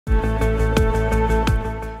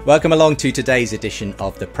Welcome along to today's edition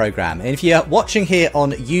of the programme. And if you're watching here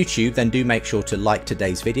on YouTube, then do make sure to like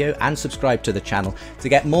today's video and subscribe to the channel to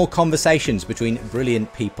get more conversations between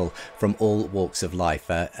brilliant people from all walks of life.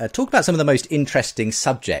 Talk about some of the most interesting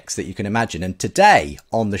subjects that you can imagine. And today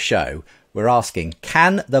on the show, we're asking,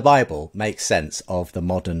 can the Bible make sense of the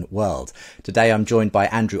modern world? Today I'm joined by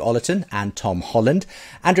Andrew Ollerton and Tom Holland.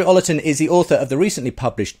 Andrew Ollerton is the author of the recently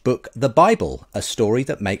published book, The Bible, A Story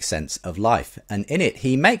That Makes Sense of Life. And in it,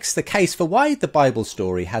 he makes the case for why the Bible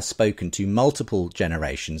story has spoken to multiple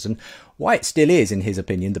generations and why it still is, in his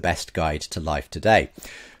opinion, the best guide to life today.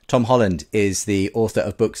 Tom Holland is the author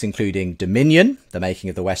of books including Dominion, The Making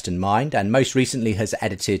of the Western Mind, and most recently has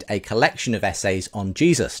edited a collection of essays on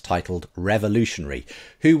Jesus titled Revolutionary.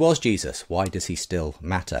 Who was Jesus? Why does he still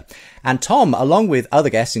matter? And Tom, along with other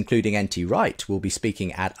guests including N.T. Wright, will be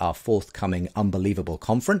speaking at our forthcoming Unbelievable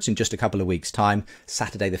conference in just a couple of weeks' time,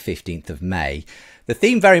 Saturday the 15th of May. The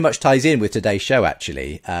theme very much ties in with today's show,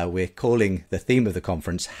 actually. We're calling the theme of the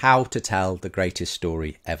conference, How to Tell the Greatest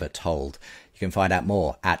Story Ever Told. You can find out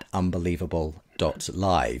more at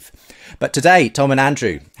unbelievable.live. But today, Tom and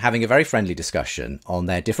Andrew having a very friendly discussion on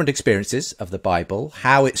their different experiences of the Bible,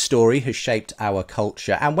 how its story has shaped our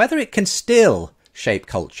culture, and whether it can still shape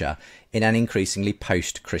culture in an increasingly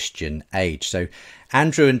post-Christian age. So,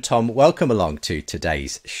 Andrew and Tom, welcome along to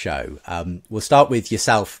today's show. We'll start with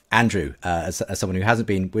yourself, Andrew, as someone who hasn't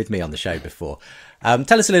been with me on the show before.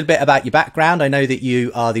 Tell us a little bit about your background. I know that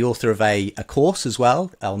you are the author of a course as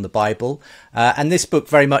well on the Bible, and this book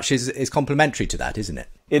very much is complementary to that, isn't it?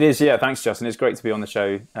 It is, yeah. Thanks, Justin. It's great to be on the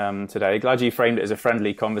show today. Glad you framed it as a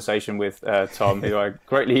friendly conversation with Tom, who I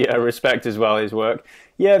greatly respect as well, his work.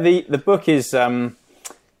 Yeah, the book is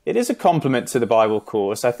it is a complement to the Bible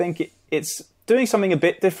course. I think it's doing something a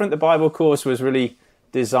bit different. The Bible course was really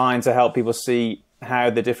designed to help people see how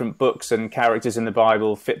the different books and characters in the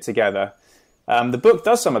Bible fit together. The book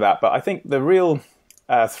does some of that, but I think the real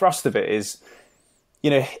thrust of it is,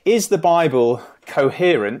 is the Bible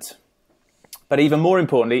coherent? But even more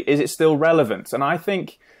importantly, is it still relevant? And I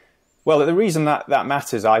think, well, the reason that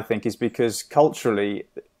matters, I think, is because culturally,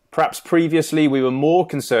 perhaps previously, we were more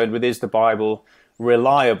concerned with, is the Bible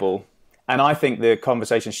reliable? And I think the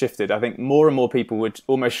conversation shifted. I think more and more people would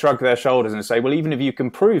almost shrug their shoulders and say, well, even if you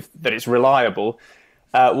can prove that it's reliable,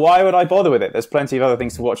 why would I bother with it? There's plenty of other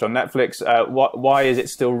things to watch on Netflix. Why is it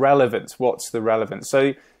still relevant? What's the relevance?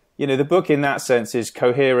 So, the book in that sense is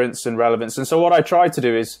coherence and relevance. And so what I tried to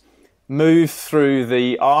do is move through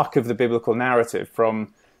the arc of the biblical narrative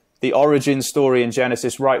from the origin story in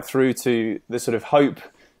Genesis right through to the sort of hope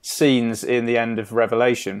scenes in the end of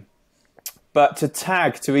Revelation. But to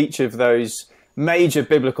tag to each of those major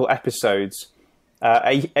biblical episodes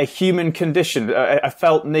a human condition, a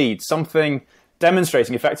felt need, something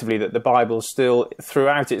demonstrating effectively that the Bible still,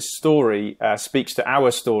 throughout its story, speaks to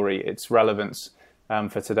our story, its relevance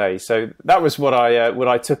for today. So that was what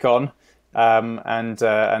I took on, and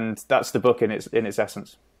that's the book in its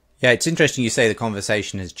essence. Yeah, it's interesting you say the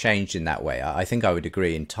conversation has changed in that way. I think I would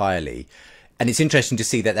agree entirely, and it's interesting to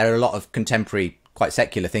see that there are a lot of contemporary, quite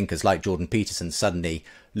secular thinkers like Jordan Peterson suddenly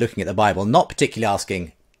looking at the Bible, not particularly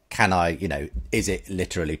asking, is it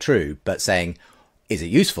literally true, but saying, is it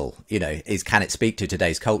useful? Can it speak to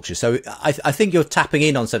today's culture? So I think you're tapping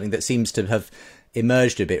in on something that seems to have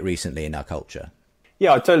emerged a bit recently in our culture.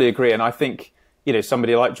 Yeah, I totally agree. And I think,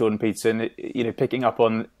 somebody like Jordan Peterson, picking up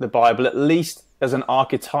on the Bible, at least as an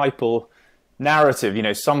archetypal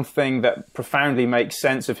narrative, something that profoundly makes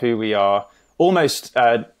sense of who we are, almost,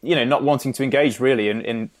 not wanting to engage really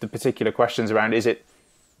in the particular questions around, is it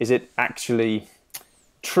actually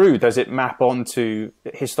true? Does it map onto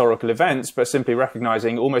historical events? But simply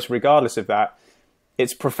recognizing, almost regardless of that,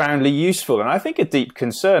 it's profoundly useful. And I think a deep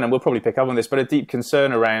concern, and we'll probably pick up on this, but a deep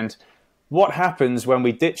concern around what happens when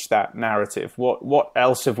we ditch that narrative. What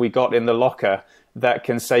else have we got in the locker that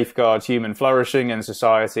can safeguard human flourishing and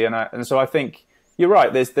society? And so I think you're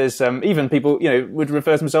right. There's even people would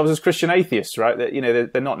refer to themselves as Christian atheists, right?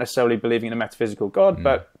 That they're not necessarily believing in a metaphysical God,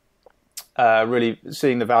 but really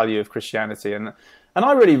seeing the value of Christianity. And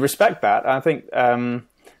I really respect that. I think,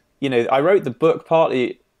 I wrote the book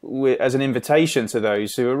partly as an invitation to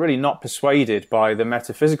those who are really not persuaded by the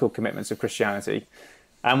metaphysical commitments of Christianity.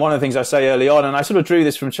 And one of the things I say early on, and I sort of drew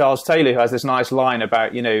this from Charles Taylor, who has this nice line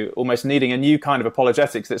about, almost needing a new kind of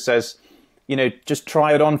apologetics that says, just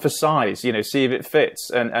try it on for size, see if it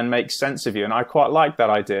fits and makes sense of you. And I quite like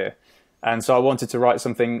that idea. And so I wanted to write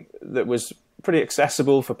something that was pretty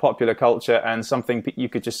accessible for popular culture and something you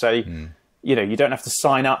could just say, you don't have to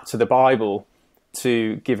sign up to the Bible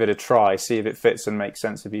to give it a try, see if it fits and makes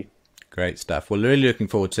sense of you. Great stuff. Well, really looking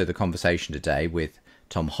forward to the conversation today with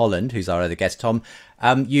Tom Holland, who's our other guest. Tom,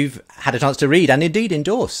 you've had a chance to read and indeed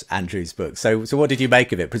endorse Andrew's book. So what did you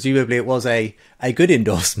make of it? Presumably it was a good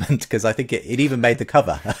endorsement, because I think it even made the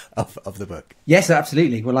cover of the book. Yes,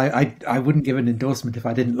 absolutely. Well, I wouldn't give an endorsement if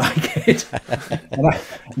I didn't like it.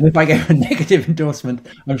 And if I gave a negative endorsement,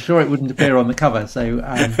 I'm sure it wouldn't appear on the cover. So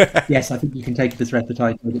yes, I think you can take it as read that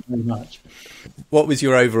I enjoyed it very much. What was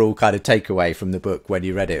your overall kind of takeaway from the book when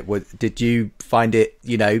you read it? Did you find it,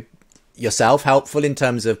 yourself helpful in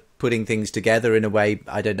terms of putting things together in a way,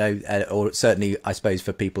 I don't know, or certainly, I suppose,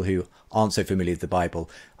 for people who aren't so familiar with the Bible?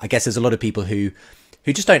 I guess there's a lot of people who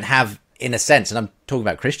just don't have, in a sense, and I'm talking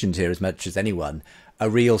about Christians here as much as anyone,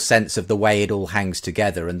 a real sense of the way it all hangs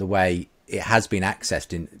together and the way it has been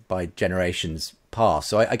accessed by generations past.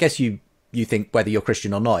 So I guess you think, whether you're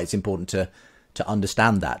Christian or not, it's important to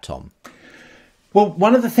understand that, Tom. Well,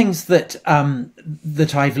 one of the things that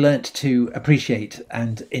that I've learnt to appreciate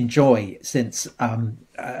and enjoy since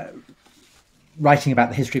writing about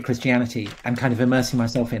the history of Christianity and kind of immersing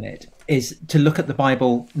myself in it is to look at the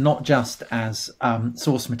Bible not just as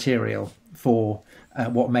source material for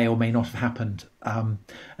what may or may not have happened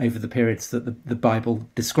over the periods that the Bible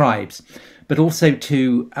describes, but also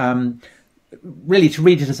to really to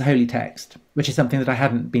read it as a holy text, which is something that I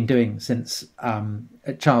hadn't been doing since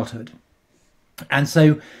childhood. And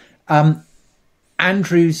so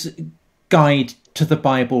Andrew's guide to the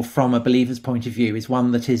Bible from a believer's point of view is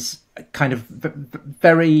one that is kind of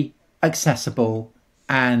very accessible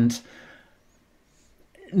and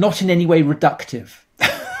not in any way reductive,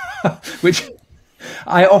 which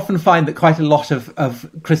I often find that quite a lot of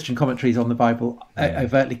Christian commentaries on the Bible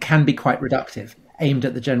overtly can be quite reductive, aimed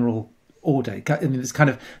at the general order. I mean, there's kind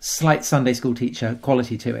of slight Sunday school teacher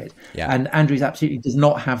quality to it. Yeah. And Andrew's absolutely does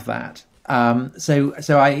not have that. So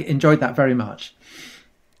I enjoyed that very much.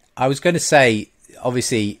 I was going to say,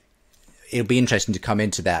 obviously, it'll be interesting to come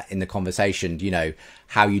into that in the conversation,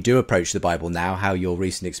 how you do approach the Bible now, how your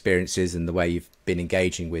recent experiences and the way you've been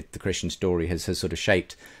engaging with the Christian story has sort of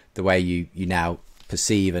shaped the way you now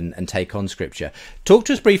perceive and take on Scripture. Talk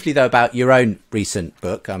to us briefly, though, about your own recent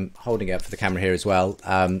book. I'm holding it up for the camera here as well.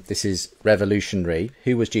 This is Revolutionary.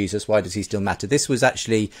 Who was Jesus? Why does he still matter? This was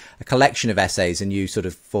actually a collection of essays, and you sort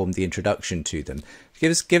of formed the introduction to them.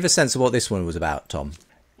 Give a sense of what this one was about, Tom.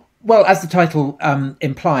 Well, as the title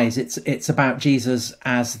implies, it's about Jesus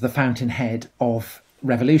as the fountainhead of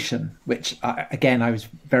revolution, which, again, I was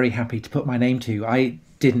very happy to put my name to. I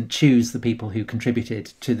didn't choose the people who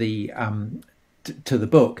contributed to the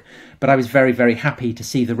book, but I was very, very happy to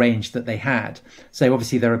see the range that they had. So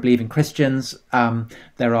obviously there are believing Christians,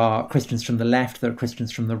 there are Christians from the left, there are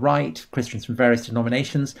Christians from the right, Christians from various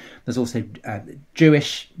denominations. There's also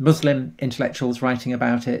Jewish, Muslim intellectuals writing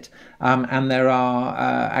about it, and there are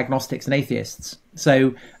agnostics and atheists.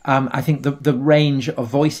 So I think the range of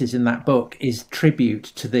voices in that book is tribute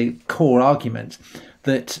to the core argument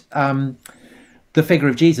that the figure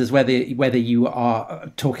of Jesus, whether you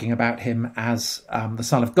are talking about him as the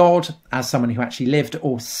Son of God, as someone who actually lived,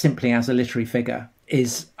 or simply as a literary figure,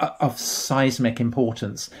 is of seismic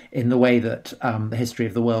importance in the way that the history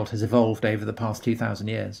of the world has evolved over the past 2,000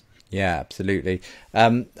 years. Yeah, absolutely.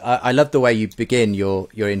 I love the way you begin your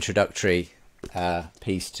introductory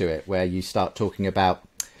piece to it, where you start talking about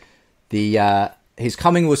his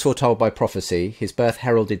coming was foretold by prophecy, his birth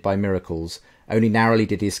heralded by miracles. Only narrowly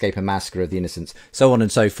did he escape a massacre of the innocents, so on and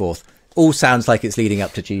so forth. All sounds like it's leading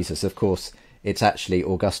up to Jesus. Of course, it's actually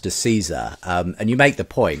Augustus Caesar. And you make the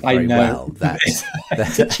point very well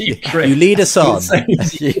that you lead us on. I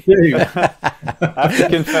have to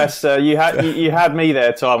confess, you had me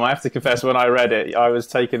there, Tom. I have to confess, when I read it, I was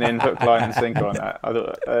taken in hook, line and sinker on that. I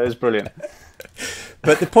thought it was brilliant.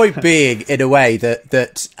 But the point being, in a way,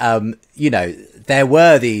 that there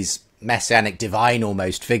were these messianic, divine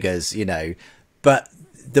almost figures, but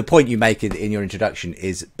the point you make in your introduction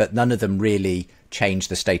is, but none of them really changed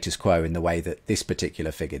the status quo in the way that this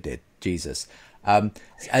particular figure did, Jesus. And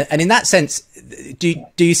in that sense, do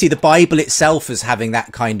you see the Bible itself as having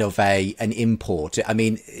that kind of an import? I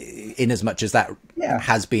mean, in as much as that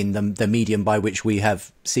has been the medium by which we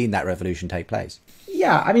have seen that revolution take place.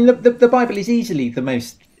 Yeah, I mean, the Bible is easily the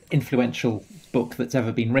most influential book that's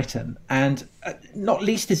ever been written, and not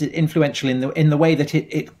least is it influential in the way that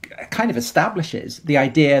it kind of establishes the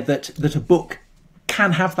idea that a book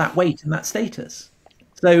can have that weight and that status.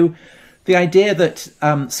 So the idea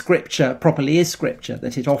that scripture properly is scripture,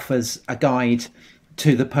 that it offers a guide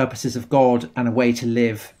to the purposes of God and a way to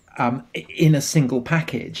live in a single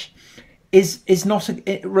package, is not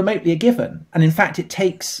remotely a given. And in fact, it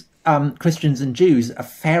takes Christians and Jews a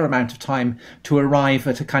fair amount of time to arrive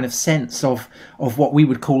at a kind of sense of what we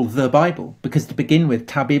would call the Bible, because to begin with,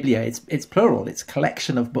 ta Biblia, it's plural, it's a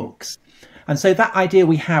collection of books. And so that idea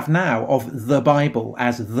we have now of the Bible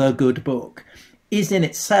as the good book is in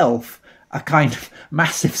itself a kind of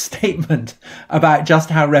massive statement about just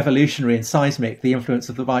how revolutionary and seismic the influence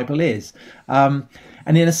of the Bible is.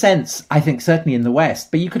 And in a sense, I think certainly in the West,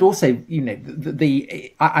 but you could also,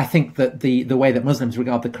 I think that the way that Muslims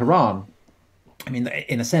regard the Quran, I mean,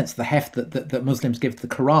 in a sense, the heft that Muslims give to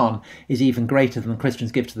the Quran is even greater than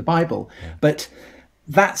Christians give to the Bible. Yeah. But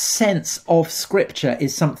that sense of scripture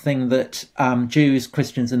is something that Jews,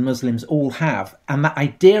 Christians and Muslims all have. And that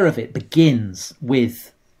idea of it begins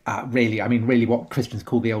with really what Christians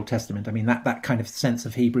call the Old Testament. I mean, that kind of sense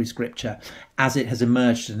of Hebrew scripture as it has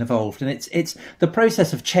emerged and evolved. And it's the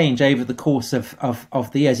process of change over the course of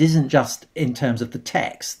the years isn't just in terms of the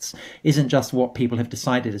texts, isn't just what people have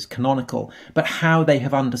decided is canonical, but how they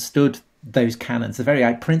have understood those canons, the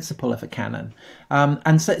very principle of a canon.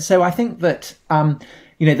 And so I think that,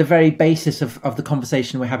 the very basis of the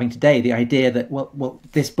conversation we're having today, the idea that, well,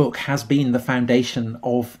 this book has been the foundation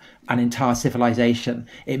of an entire civilization.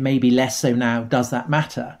 It may be less so now. Does that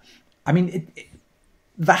matter? I mean,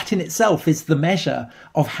 that in itself is the measure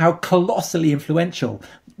of how colossally influential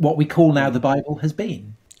what we call now the Bible has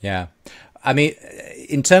been. Yeah. I mean,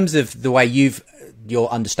 in terms of the way your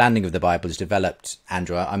understanding of the Bible has developed,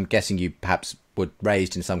 Andrew, I'm guessing you perhaps were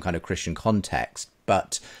raised in some kind of Christian context,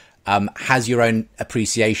 but has your own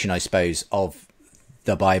appreciation, I suppose, of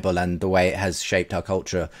the Bible and the way it has shaped our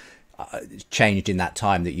culture changed in that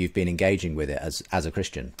time that you've been engaging with it as a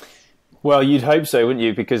Christian? Well, you'd hope so, wouldn't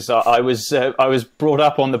you? Because I was brought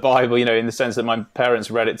up on the Bible, in the sense that my parents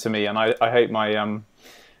read it to me, and I hope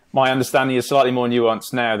my understanding is slightly more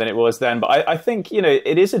nuanced now than it was then. But I think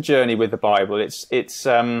it is a journey with the Bible. It's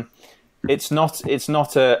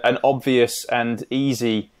not an obvious and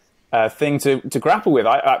easy thing to grapple with.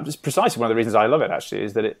 It's precisely one of the reasons I love it. Actually,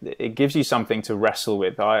 is that it gives you something to wrestle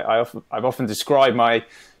with. I've often described my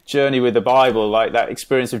journey with the Bible like that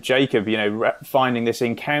experience of Jacob. Finding this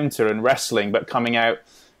encounter and wrestling, but coming out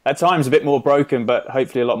at times a bit more broken, but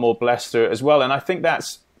hopefully a lot more blessed through it as well. And I think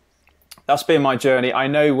that's been my journey. I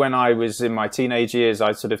know when I was in my teenage years,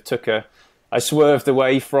 I sort of I swerved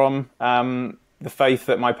away from the faith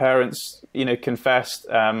that my parents, confessed.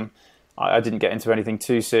 I didn't get into anything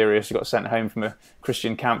too serious. I got sent home from a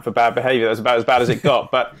Christian camp for bad behaviour. That was about as bad as it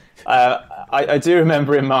got. But I do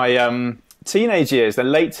remember in my teenage years, the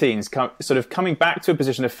late teens, sort of coming back to a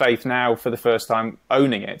position of faith now for the first time,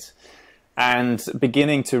 owning it, and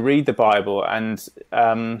beginning to read the Bible. And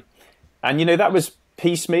that was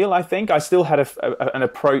piecemeal, I think. I still had an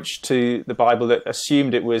approach to the Bible that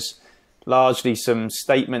assumed it was largely some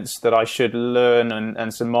statements that I should learn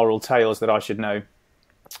and some moral tales that I should know.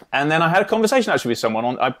 And then I had a conversation actually with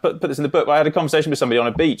someone I put this in the book, but I had a conversation with somebody on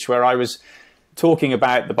a beach where I was talking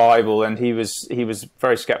about the Bible, and he was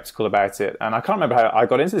very skeptical about it. And I can't remember how I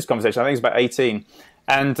got into this conversation. I think it was about 18.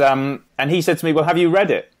 And he said to me, well, have you read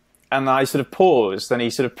it? And I sort of paused, and he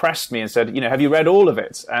sort of pressed me and said, have you read all of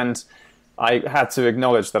it? And I had to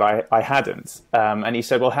acknowledge that I hadn't. And he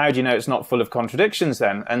said, well, how do you know it's not full of contradictions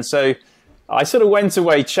then? And so I sort of went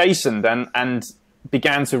away chastened and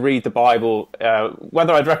began to read the Bible,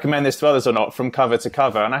 whether I'd recommend this to others or not, from cover to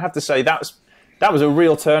cover. And I have to say that was a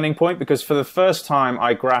real turning point, because for the first time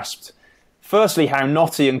I grasped, firstly, how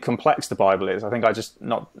knotty and complex the Bible is. I think I just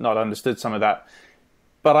not understood some of that.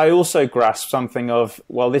 But I also grasped something of,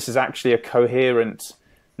 well, this is actually a coherent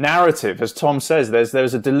narrative. As Tom says,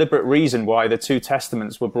 there's a deliberate reason why the two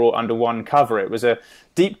testaments were brought under one cover. It was a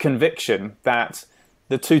deep conviction that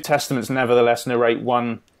the two testaments nevertheless narrate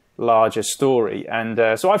one larger story.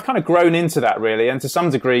 And so I've kind of grown into that, really, and to some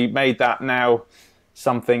degree made that now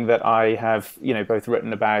something that I have, both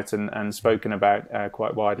written about and spoken about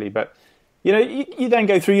quite widely. But you then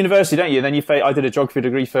go through university, don't you? And then I did a geography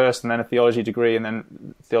degree first, and then a theology degree, and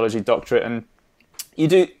then theology doctorate, and you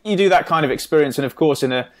do that kind of experience. And of course,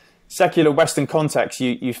 in a secular Western context,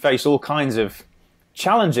 you face all kinds of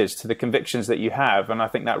challenges to the convictions that you have, and I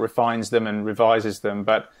think that refines them and revises them.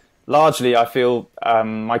 But largely, I feel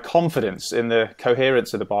my confidence in the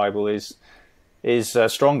coherence of the Bible is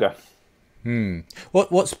stronger.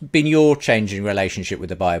 What's been your changing relationship with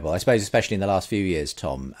the Bible? I suppose, especially in the last few years,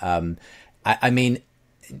 Tom. I mean,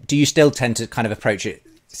 do you still tend to kind of approach it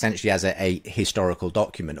essentially as a historical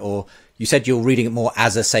document, or you said you're reading it more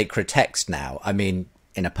as a sacred text now? I mean,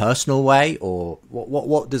 in a personal way, or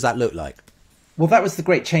what does that look like? Well, that was the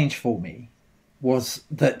great change for me, was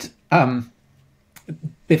that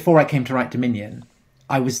before I came to write Dominion,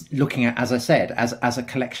 I was looking at, as I said, as a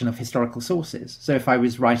collection of historical sources. So if I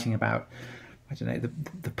was writing about, I don't know,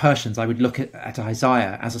 the Persians, I would look at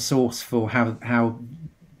Isaiah as a source for how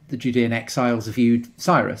the Judean exiles viewed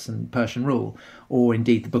Cyrus and Persian rule, or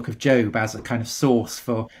indeed the book of Job as a kind of source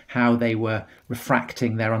for how they were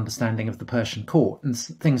refracting their understanding of the Persian court and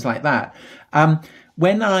things like that.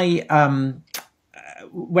 When I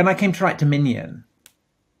came to write Dominion,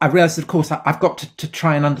 I realised that, of course, I've got to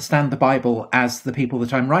try and understand the Bible as the people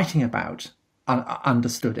that I'm writing about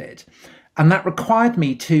understood it. And that required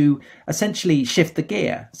me to essentially shift the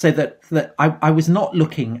gear so that I was not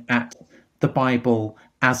looking at the Bible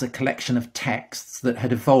as a collection of texts that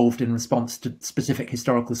had evolved in response to specific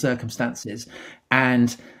historical circumstances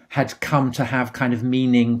and had come to have kind of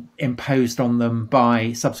meaning imposed on them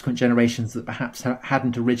by subsequent generations that perhaps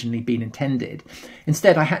hadn't originally been intended.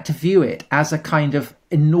 Instead, I had to view it as a kind of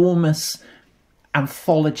enormous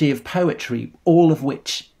anthology of poetry, all of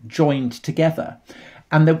which joined together.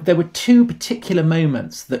 And there were two particular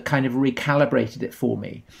moments that kind of recalibrated it for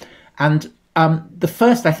me. And the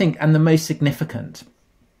first, I think, and the most significant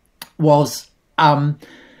was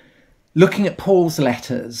looking at Paul's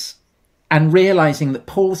letters and realizing that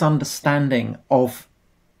Paul's understanding of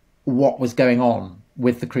what was going on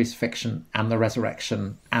with the crucifixion and the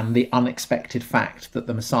resurrection and the unexpected fact that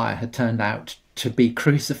the Messiah had turned out to be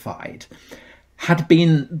crucified had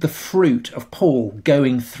been the fruit of Paul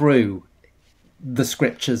going through the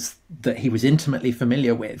scriptures that he was intimately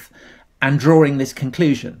familiar with and drawing this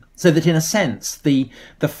conclusion. So that in a sense, the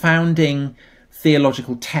founding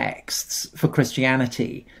theological texts for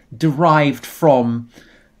Christianity derived from,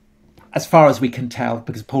 as far as we can tell,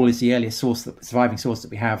 because Paul is the earliest source, the surviving source that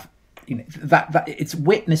we have, that it's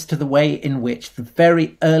witness to the way in which the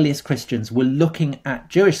very earliest Christians were looking at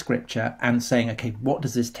Jewish scripture and saying, okay, what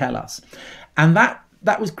does this tell us? And that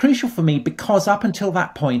was crucial for me, because up until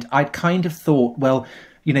that point, I'd kind of thought, well,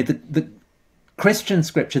 the Christian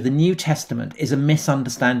scripture, the New Testament, is a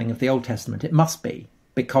misunderstanding of the Old Testament. It must be,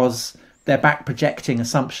 because they're back projecting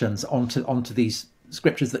assumptions onto these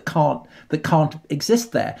scriptures that can't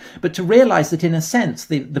exist there. But to realize that in a sense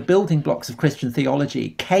the building blocks of Christian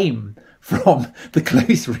theology came from the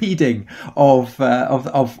close reading of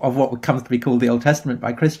what comes to be called the Old Testament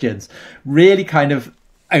by Christians really kind of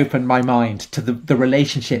opened my mind to the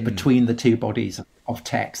relationship between the two bodies of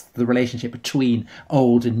text, the relationship between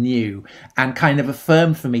old and new, and kind of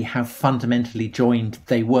affirmed for me how fundamentally joined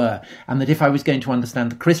they were, and that if I was going to understand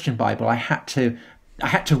the Christian Bible, I had to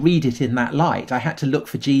read it in that light. I had to look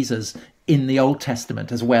for Jesus in the Old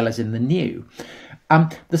Testament as well as in the New.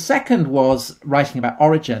 The second was writing about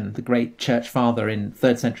Origen, the great church father in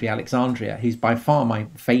 3rd century Alexandria, who's by far my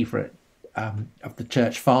favourite of the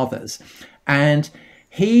church fathers. And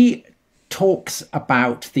he talks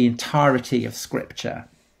about the entirety of Scripture.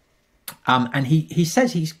 And he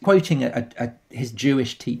says, he's quoting his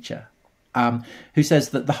Jewish teacher, who says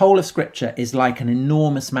that the whole of Scripture is like an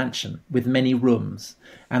enormous mansion with many rooms,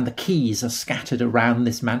 and the keys are scattered around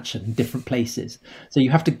this mansion in different places. So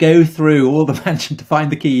you have to go through all the mansion to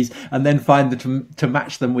find the keys, and then find them to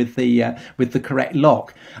match them with the correct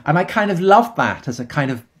lock. And I kind of loved that as a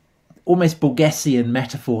kind of almost Borgesian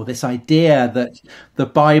metaphor, this idea that the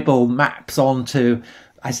Bible maps onto,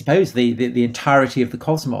 I suppose, the entirety of the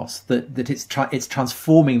cosmos, that it's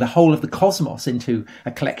transforming the whole of the cosmos into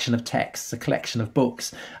a collection of texts, a collection of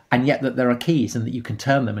books, and yet that there are keys and that you can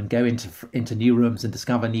turn them and go into new rooms and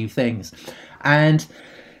discover new things. And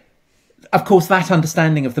of course, that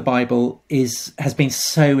understanding of the Bible has been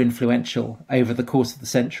so influential over the course of the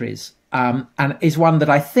centuries, and is one that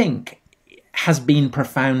I think has been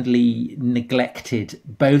profoundly neglected,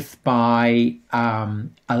 both by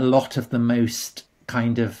a lot of the most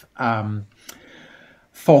kind of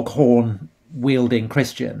foghorn wielding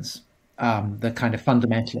Christians, the kind of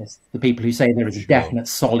fundamentalists, the people who say there is a definite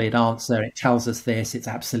solid answer, it tells us this, it's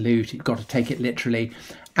absolute, you've got to take it literally,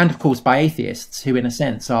 and of course by atheists who in a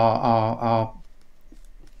sense are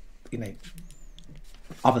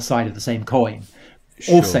other side of the same coin.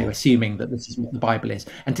 Also assuming that this is what the Bible is.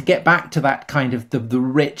 And to get back to that kind of the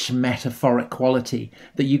rich metaphoric quality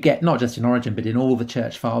that you get not just in Origen but in all the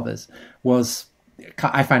church fathers,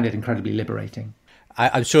 I found it incredibly liberating.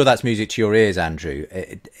 I'm sure that's music to your ears, Andrew.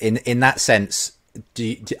 In that sense,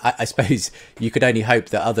 I suppose you could only hope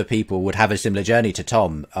that other people would have a similar journey to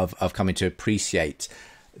Tom of coming to appreciate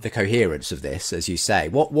the coherence of this, as you say.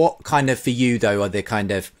 What kind of, for you though, are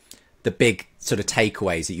the big sort of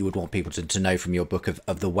takeaways that you would want people to know from your book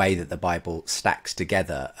of the way that the Bible stacks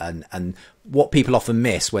together, and what people often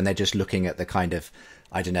miss when they're just looking at the kind of,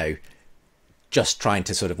 I don't know, just trying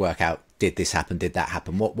to sort of work out did this happen, did that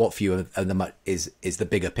happen? What for you of them is the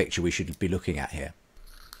bigger picture we should be looking at here?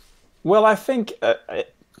 Well, I think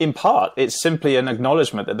in part it's simply an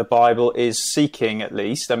acknowledgement that the Bible is seeking, at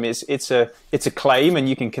least. I mean, it's a claim, and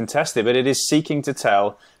you can contest it, but it is seeking to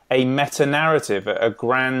tell a meta-narrative, a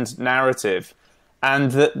grand narrative,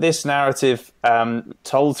 and that this narrative,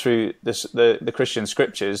 told through the Christian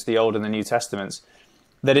scriptures, the Old and the New Testaments,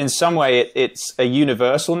 that in some way it's a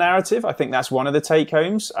universal narrative. I think that's one of the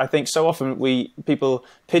take-homes. I think so often people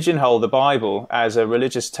pigeonhole the Bible as a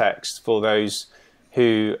religious text for those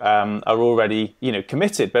who are already,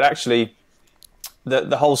 committed, but actually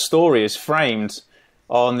the whole story is framed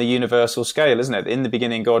on the universal scale, isn't it? In the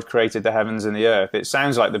beginning, God created the heavens and the earth. It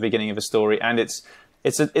sounds like the beginning of a story, and it's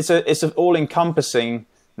an all-encompassing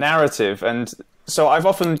narrative. And so I've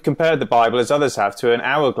often compared the Bible, as others have, to an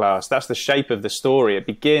hourglass. That's the shape of the story. It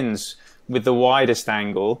begins with the widest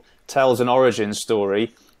angle, tells an origin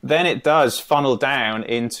story, then it does funnel down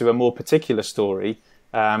into a more particular story,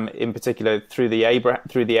 in particular through the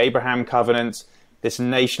Abraham covenant, this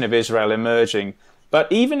nation of Israel emerging.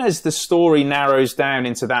 But even as the story narrows down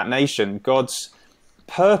into that nation, God's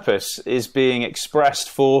purpose is being expressed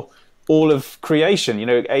for all of creation.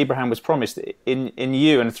 Abraham was promised, in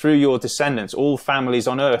you and through your descendants, all families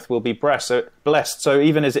on earth will be blessed. So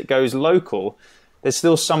even as it goes local, there's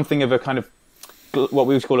still something of a kind of what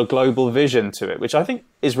we would call a global vision to it, which I think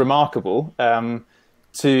is remarkable,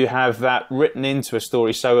 to have that written into a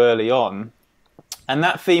story so early on. And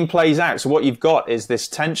that theme plays out. So what you've got is this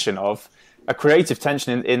tension of a creative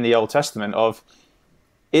tension in the Old Testament of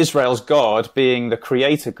Israel's God being the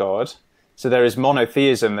creator God. So there is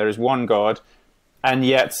monotheism, there is one God, and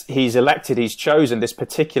yet he's elected, he's chosen this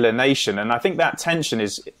particular nation. And I think that tension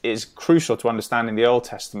is crucial to understanding the Old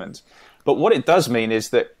Testament. But what it does mean is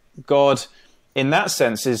that God, in that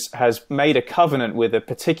sense, has made a covenant with a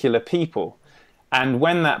particular people. And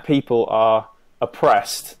when that people are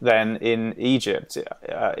oppressed then in Egypt,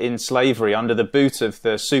 in slavery, under the boot of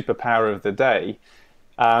the superpower of the day,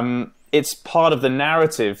 it's part of the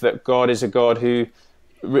narrative that God is a God who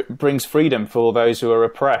brings freedom for those who are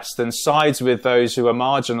oppressed and sides with those who are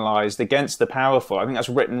marginalized against the powerful. I think that's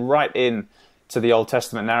written right in to the Old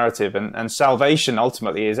Testament narrative, and salvation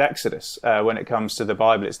ultimately is Exodus when it comes to the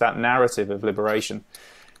Bible. It's that narrative of liberation.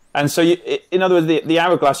 And so in other words, the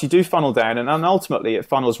hourglass, you do funnel down, and ultimately it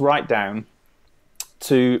funnels right down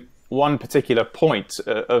to one particular point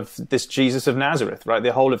of this Jesus of Nazareth, right?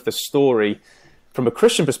 The whole of the story from a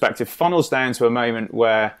Christian perspective funnels down to a moment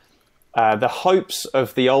where the hopes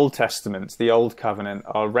of the Old Testament, the Old Covenant,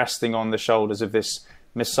 are resting on the shoulders of this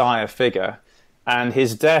Messiah figure. And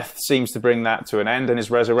his death seems to bring that to an end, and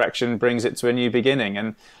his resurrection brings it to a new beginning.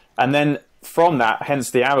 And then from that, hence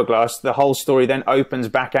the hourglass, the whole story then opens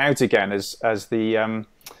back out again as the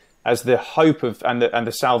hope of and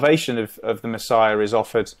the salvation of the Messiah is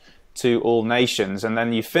offered to all nations. And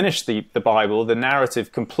then you finish the Bible, the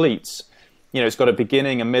narrative completes. It's got a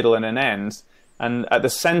beginning, a middle, and an end. And at the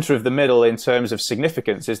center of the middle, in terms of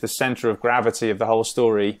significance, is the center of gravity of the whole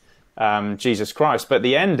story, Jesus Christ. But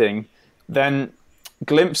the ending then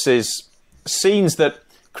glimpses scenes that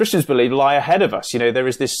Christians believe lie ahead of us. There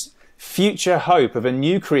is this future hope of a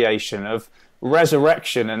new creation, of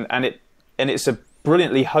resurrection, and it's a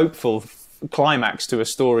brilliantly hopeful climax to a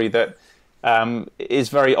story that is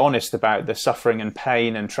very honest about the suffering and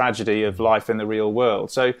pain and tragedy of life in the real world.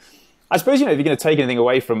 So I suppose, if you're going to take anything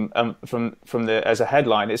away from the as a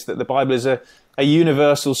headline, it's that the Bible is a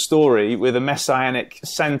universal story with a messianic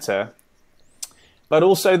center, but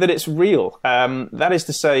also that it's real. That is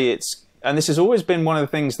to say, and this has always been one of the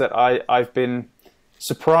things that I've been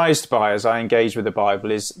surprised by as I engage with the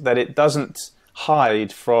Bible, is that it doesn't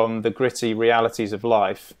hide from the gritty realities of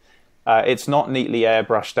life. It's not neatly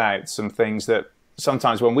airbrushed out, some things that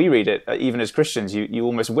sometimes when we read it, even as Christians, you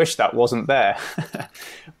almost wish that wasn't there.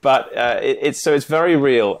 But it's very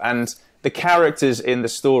real, and the characters in the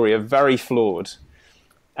story are very flawed.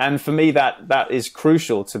 And for me, that is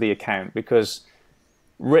crucial to the account, because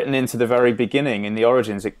written into the very beginning in the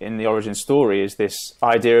origin story is this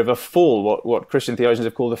idea of a fall, what Christian theologians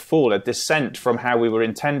have called a fall, a descent from how we were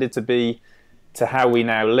intended to be to how we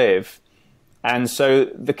now live. And so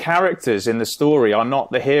the characters in the story are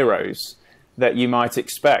not the heroes that you might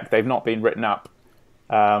expect. They've not been written up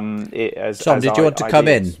as Tom, did you want to come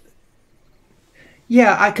in?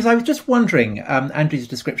 Yeah, because I was just wondering, Andrew's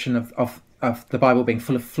description of the Bible being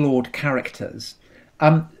full of flawed characters.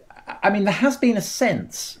 I mean, there has been a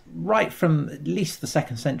sense, right from at least the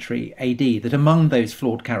 2nd century AD, that among those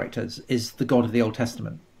flawed characters is the God of the Old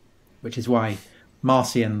Testament, which is why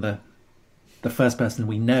Marcion, the the first person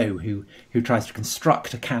we know who tries to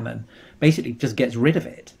construct a canon, basically just gets rid of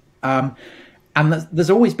it. And there's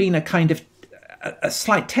always been a kind of a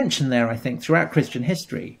slight tension there, I think, throughout Christian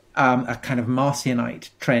history, a kind of Marcionite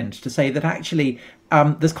trend to say that actually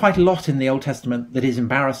there's quite a lot in the Old Testament that is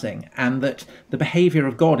embarrassing, and that the behaviour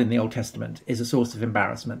of God in the Old Testament is a source of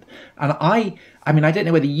embarrassment. And I mean, I don't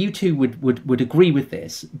know whether you two would agree with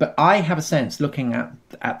this, but I have a sense, looking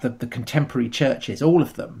at the contemporary churches, all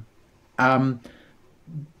of them, that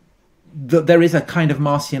there is a kind of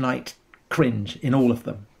Marcionite cringe in all of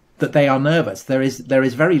them, that they are nervous. There is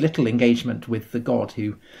very little engagement with the God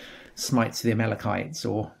who smites the Amalekites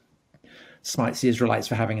or smites the Israelites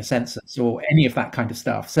for having a census or any of that kind of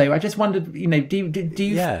stuff. So I just wondered, do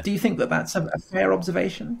you think that that's a fair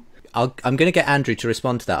observation? I'm going to get Andrew to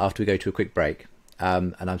respond to that after we go to a quick break.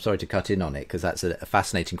 And I'm sorry to cut in on it because that's a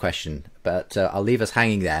fascinating question, but I'll leave us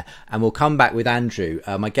hanging there, and we'll come back with Andrew.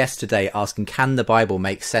 My guests today asking, can the Bible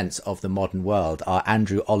make sense of the modern world, are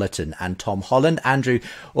Andrew Ollerton and Tom Holland. Andrew,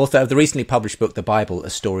 author of the recently published book, The Bible,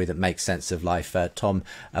 A Story That Makes Sense of Life. Tom,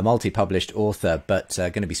 a multi-published author, but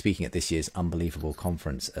going to be speaking at this year's Unbelievable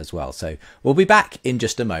conference as well. So we'll be back in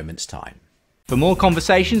just a moment's time. For more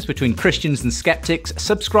conversations between Christians and skeptics,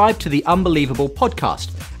 subscribe to the Unbelievable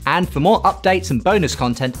podcast. And for more updates and bonus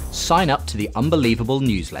content, sign up to the Unbelievable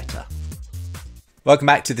newsletter. Welcome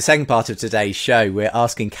back to the second part of today's show. We're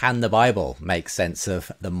asking, can the Bible make sense of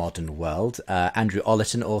the modern world? Andrew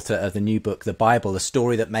Ollerton, author of the new book, The Bible, A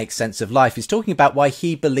Story That Makes Sense of Life, is talking about why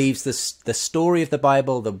he believes the story of the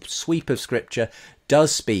Bible, the sweep of Scripture,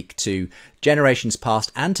 does speak to generations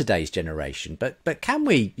past and today's generation. But can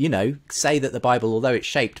we, say that the Bible, although it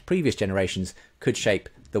shaped previous generations, could shape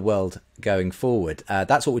the world going forward?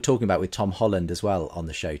 That's what we're talking about with Tom Holland as well on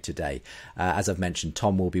the show today. As I've mentioned,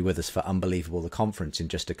 Tom will be with us for Unbelievable, the conference, in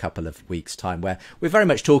just a couple of weeks' time, where we're very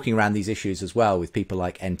much talking around these issues as well with people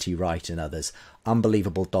like N.T. Wright and others.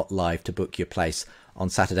 Unbelievable.live to book your place on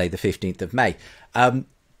Saturday the 15th of May. I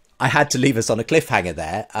had to leave us on a cliffhanger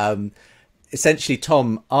there. Essentially,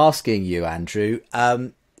 Tom, asking you, Andrew,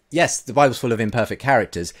 yes, the Bible's full of imperfect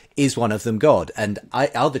characters. Is one of them God? And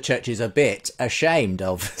other churches are a bit ashamed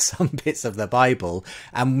of some bits of the Bible.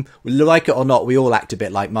 And like it or not, we all act a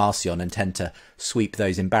bit like Marcion and tend to sweep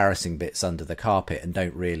those embarrassing bits under the carpet and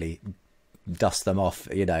don't really dust them off,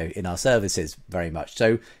 in our services very much.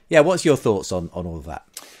 So, yeah, what's your thoughts on all of that?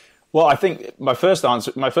 Well, I think my first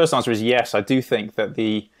answer is yes. I do think that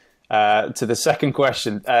to the second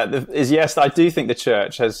question is yes. I do think the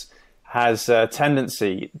church has a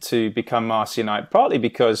tendency to become Marcionite, partly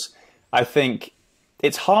because I think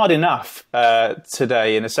it's hard enough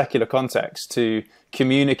today in a secular context to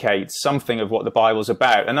communicate something of what the Bible's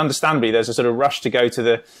about. And understandably, there's a sort of rush to go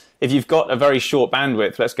to if you've got a very short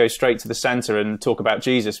bandwidth, let's go straight to the center and talk about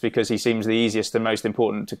Jesus because he seems the easiest and most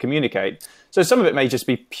important to communicate. So some of it may just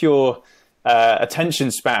be pure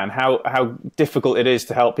attention span, how difficult it is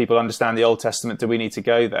to help people understand the Old Testament. Do we need to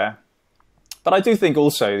go there? But I do think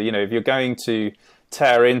also, if you're going to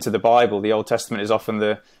tear into the Bible, the Old Testament is often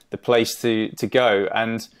the place to go.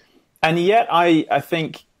 And yet I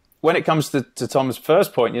think when it comes to Tom's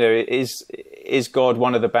first point, is God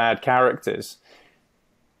one of the bad characters?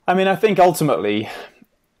 I mean, I think ultimately,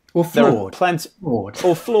 or flawed,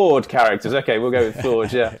 or flawed characters. Okay, we'll go with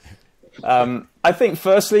flawed. Yeah. I think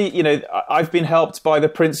firstly, I've been helped by the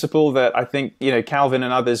principle that I think, Calvin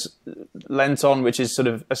and others lent on, which is sort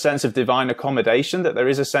of a sense of divine accommodation, that there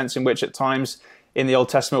is a sense in which at times in the Old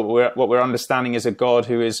Testament, what we're understanding is a God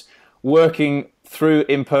who is working through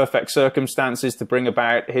imperfect circumstances to bring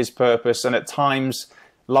about his purpose. And at times,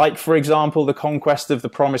 like, for example, the conquest of the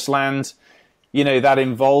Promised Land, that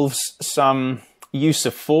involves some use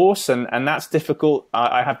of force, and that's difficult.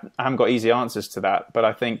 I haven't got easy answers to that, but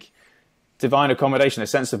I think divine accommodation, a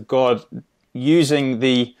sense of God using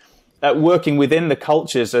working within the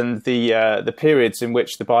cultures and the periods in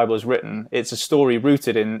which the Bible is written. It's a story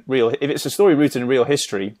rooted in real. If it's a story rooted in real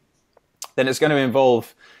history, then it's going to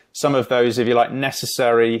involve some of those, if you like,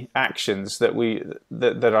 necessary actions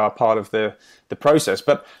that are part of the process.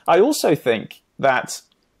 But I also think that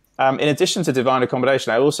in addition to divine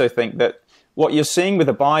accommodation, I also think that what you're seeing with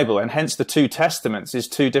the Bible, and hence the two testaments, is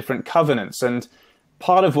two different covenants. And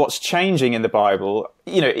part of what's changing in the Bible,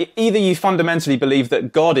 either you fundamentally believe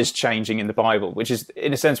that God is changing in the Bible, which is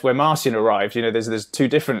in a sense where Marcion arrived. There's two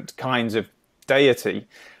different kinds of deity,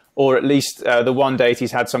 or at least the one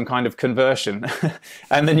deity's had some kind of conversion,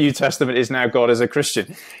 and the New Testament is now God as a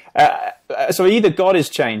Christian. So either God is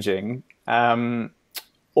changing,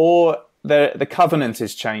 or the covenant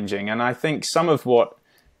is changing. And I think some of what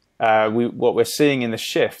we're seeing in the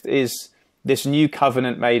shift is this new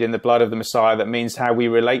covenant made in the blood of the Messiah that means how we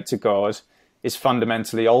relate to God is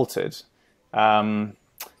fundamentally altered.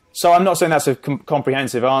 So I'm not saying that's a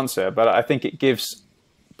comprehensive answer, but I think it gives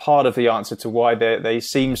part of the answer to why they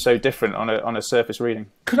seem so different on a surface reading.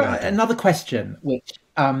 Another question, which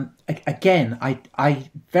again, I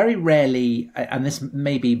very rarely, and this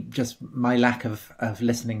may be just my lack of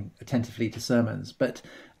listening attentively to sermons, but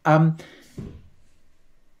that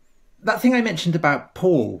thing I mentioned about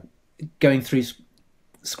Paul going through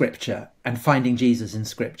Scripture and finding Jesus in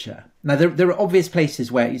Scripture. Now, there are obvious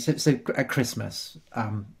places where, so at Christmas,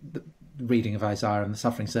 the reading of Isaiah and the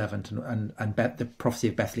suffering servant and the prophecy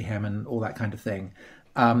of Bethlehem and all that kind of thing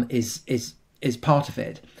is part of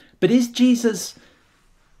it. But is Jesus?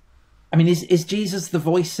 I mean, is Jesus the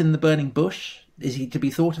voice in the burning bush? Is he to be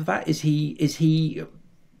thought of that? Is it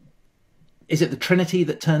the Trinity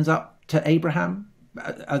that turns up to Abraham?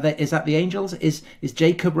 Is that the angels? Is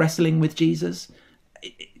Jacob wrestling with Jesus?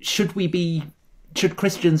 Should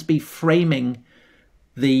Christians be framing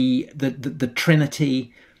the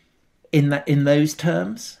Trinity in those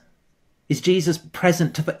terms? Is Jesus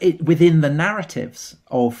present within the narratives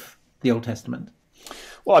of the Old Testament?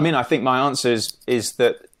 Well, I mean, I think my answer is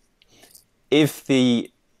that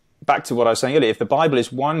back to what I was saying earlier, if the Bible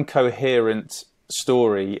is one coherent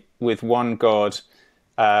story with one God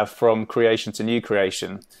from creation to new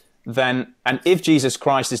creation, then, and if Jesus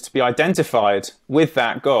Christ is to be identified with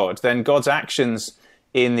that God, then God's actions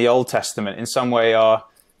in the Old Testament in some way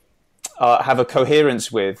have a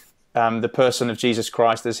coherence with the person of Jesus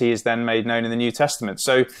Christ as he is then made known in the New Testament.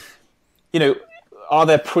 So, are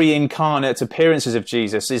there pre-incarnate appearances of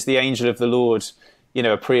Jesus? Is the angel of the Lord,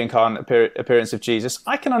 a pre-incarnate appearance of Jesus?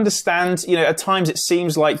 I can understand, at times it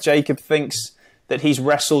seems like Jacob thinks that he's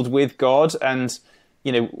wrestled with God, and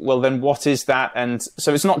well, then what is that? And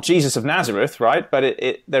so it's not Jesus of Nazareth, right? But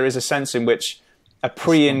there is a sense in which a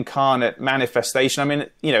pre-incarnate manifestation, I mean,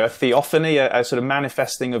 a theophany, a sort of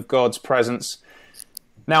manifesting of God's presence.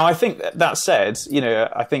 Now, I think that said,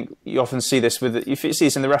 I think you often see this you see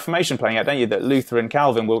this in the Reformation playing out, don't you? That Luther and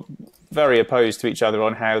Calvin were very opposed to each other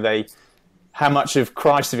on how much of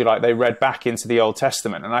Christ, if you like, they read back into the Old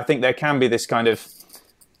Testament. And I think there can be this kind of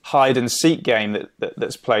hide and seek game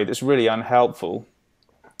that's played that's really unhelpful.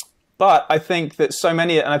 But I think that so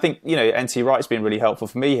many, and I think, N.T. Wright's been really helpful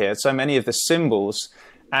for me here, so many of the symbols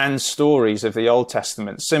and stories of the Old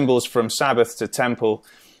Testament, symbols from Sabbath to temple,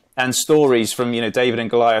 and stories from, David and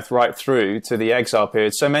Goliath right through to the exile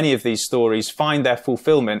period, so many of these stories find their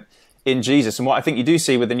fulfillment in Jesus. And what I think you do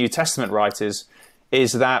see with the New Testament writers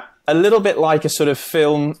is that a little bit like a sort of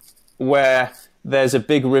film where there's a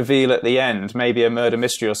big reveal at the end, maybe a murder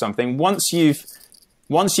mystery or something, once you've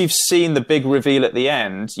seen the big reveal at the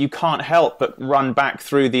end, you can't help but run back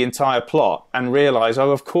through the entire plot and realize,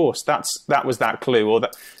 oh, of course, that was that clue.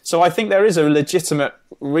 So I think there is a legitimate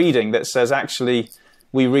reading that says, actually,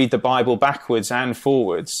 we read the Bible backwards and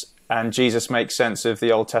forwards, and Jesus makes sense of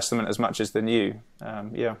the Old Testament as much as the New.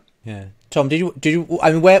 Yeah. Tom, did you?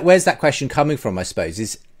 I mean, where's that question coming from? I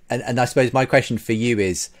suppose and I suppose my question for you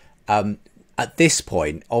is, at this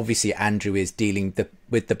point, obviously Andrew is dealing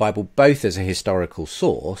with the Bible both as a historical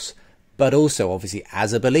source, but also obviously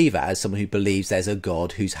as a believer, as someone who believes there's a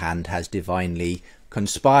God whose hand has divinely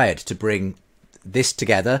conspired to bring this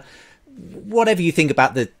together. Whatever you think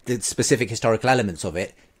about the specific historical elements of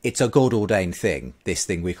it, it's a God-ordained thing, this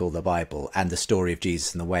thing we call the Bible, and the story of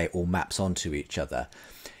Jesus and the way it all maps onto each other.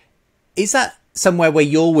 Is that somewhere where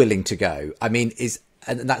you're willing to go? I mean,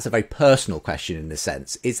 and that's a very personal question in a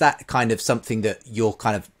sense. Is that kind of something that you're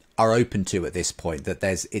kind of are open to at this point, that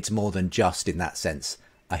it's more than just, in that sense,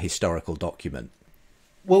 a historical document?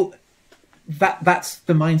 Well, that's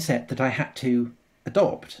the mindset that I had to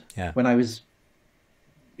adopt when I was,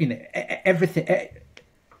 everything.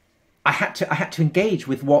 I had to engage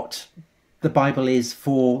with what the Bible is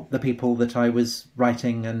for the people that I was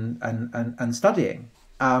writing and studying.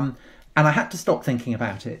 And I had to stop thinking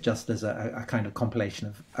about it just as a kind of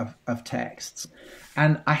compilation of texts,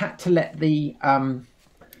 and I had to let the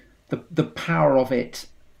power of it.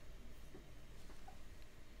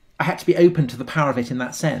 I had to be open to the power of it in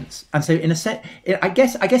that sense, and so in a sense, I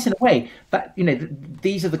guess in a way that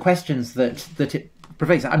these are the questions that it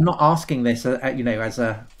provokes. I'm not asking this, as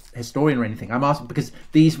a historian or anything. I'm asking because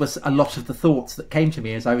these were a lot of the thoughts that came to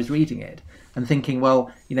me as I was reading it and thinking,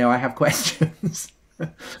 well, I have questions.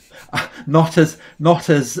 not as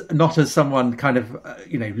someone kind of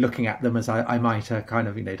looking at them as I might a kind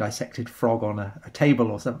of dissected frog on a table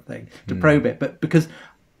or something to probe it, but because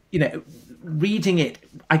reading it,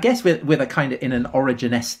 I guess with a kind of in an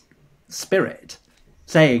Origen-esque spirit,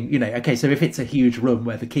 saying okay, so if it's a huge room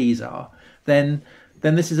where the keys are, then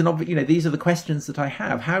this is an obvious, these are the questions that I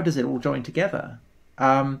have. How does it all join together?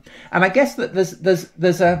 And I guess that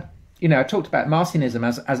there's a, I talked about Marcionism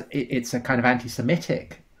as it's a kind of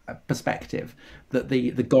anti-Semitic perspective, that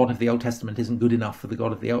the God of the Old Testament isn't good enough for the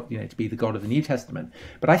God of the Old, to be the God of the New Testament.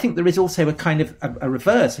 But I think there is also a kind of a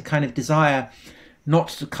reverse, a kind of desire not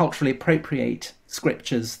to culturally appropriate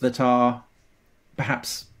scriptures that are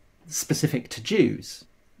perhaps specific to Jews.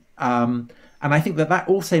 And I think that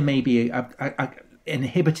also may be a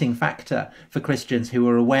inhibiting factor for Christians who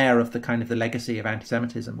are aware of the kind of the legacy of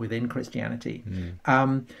anti-Semitism within Christianity.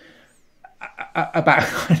 About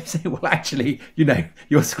kind of saying, well, actually,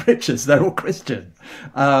 your scriptures, they're all Christian.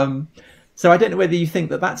 So I don't know whether you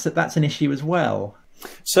think that's an issue as well.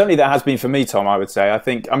 Certainly that has been for me, Tom, I would say.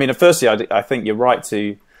 Firstly, I think you're right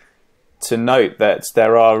to note that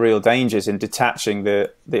there are real dangers in detaching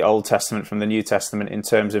the Old Testament from the New Testament in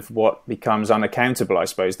terms of what becomes unaccountable, I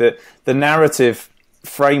suppose. The narrative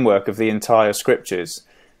framework of the entire scriptures,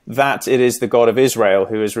 that it is the God of Israel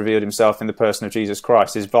who has revealed himself in the person of Jesus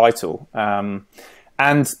Christ, is vital. And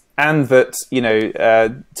that,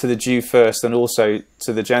 to the Jew first and also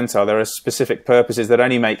to the Gentile, there are specific purposes that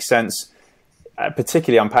only make sense,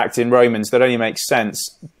 particularly unpacked in Romans, that only make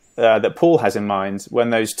sense that Paul has in mind when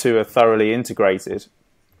those two are thoroughly integrated.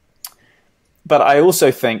 But I also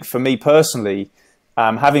think, for me personally,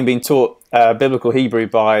 having been taught biblical Hebrew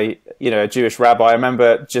by a Jewish rabbi, I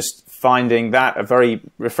remember just finding that a very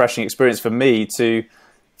refreshing experience for me to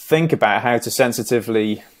think about how to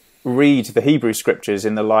sensitively read the Hebrew scriptures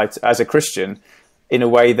in the light as a Christian in a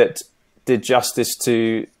way that did justice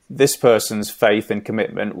to this person's faith and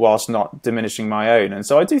commitment whilst not diminishing my own. And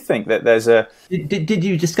so I do think that there's a... Did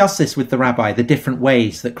you discuss this with the rabbi, the different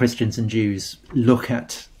ways that Christians and Jews look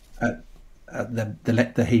at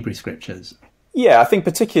the Hebrew scriptures? Yeah, I think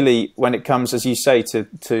particularly when it comes, as you say,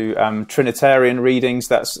 to Trinitarian readings,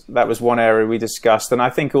 that was one area we discussed. And I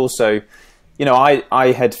think also,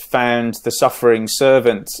 I had found the suffering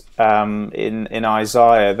servant in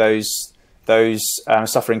Isaiah, those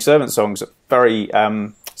suffering servant songs, a very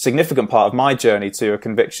significant part of my journey to a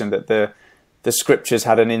conviction that the scriptures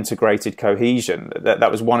had an integrated cohesion. That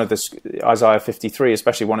was one of the Isaiah 53,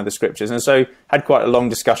 especially one of the scriptures, and so had quite a long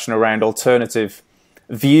discussion around alternative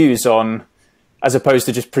views on, as opposed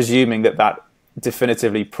to just presuming that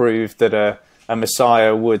definitively proved that a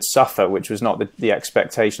Messiah would suffer, which was not the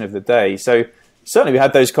expectation of the day. So certainly we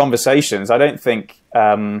had those conversations. I don't think,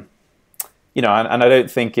 and I don't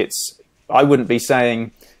think I wouldn't be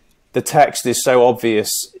saying the text is so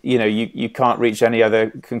obvious, you can't reach any other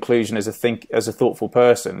conclusion as a thoughtful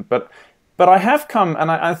person. But I have come, and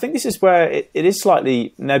I think this is where it is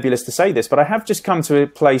slightly nebulous to say this, but I have just come to a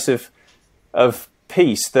place of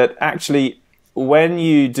peace that actually, when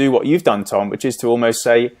you do what you've done, Tom, which is to almost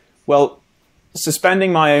say, well,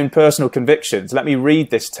 suspending my own personal convictions, let me read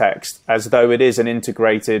this text as though it is an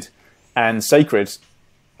integrated and sacred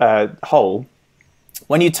whole.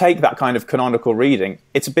 When you take that kind of canonical reading,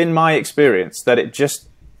 it's been my experience that it just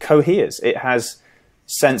coheres. It has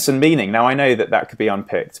sense and meaning. Now, I know that could be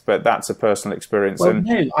unpicked, but that's a personal experience. Well,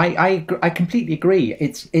 no, I completely agree.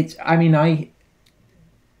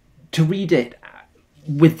 To read it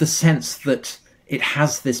with the sense that it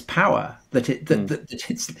has this power, that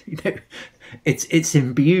it's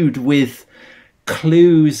imbued with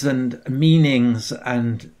clues and meanings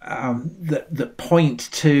and that point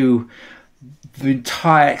to the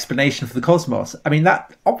entire explanation for the cosmos. I mean,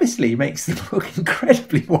 that obviously makes the book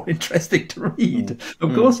incredibly more interesting to read.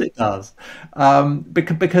 Of course it does,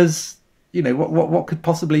 because what could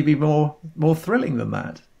possibly be more thrilling than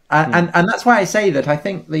that? And that's why I say that I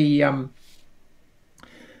think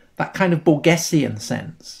that kind of Borgesian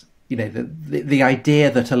sense, the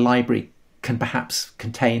idea that a library can perhaps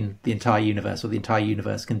contain the entire universe, or the entire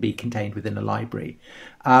universe can be contained within a library.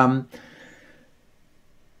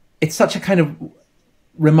 It's such a kind of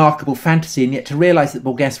remarkable fantasy, and yet to realise that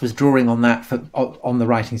Borges was drawing on that on the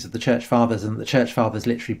writings of the Church Fathers, and the Church Fathers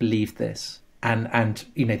literally believed this, and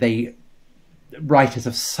they, writers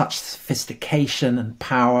of such sophistication and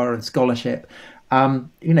power and scholarship,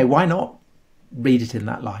 why not read it in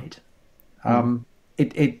that light?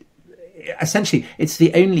 It essentially, it's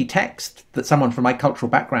the only text that someone from my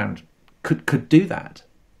cultural background could do that.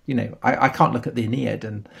 I can't look at the Aeneid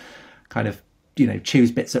and kind of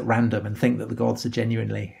choose bits at random and think that the gods are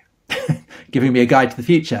genuinely giving me a guide to the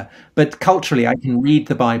future. But culturally, I can read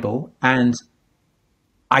the Bible and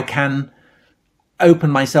I can open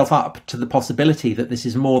myself up to the possibility that this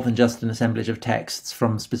is more than just an assemblage of texts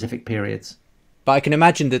from specific periods. But I can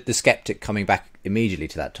imagine that the skeptic coming back immediately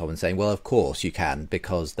to that, Tom, and saying, well, of course you can,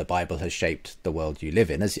 because the Bible has shaped the world you live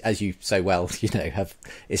in, as you so well, have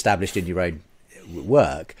established in your own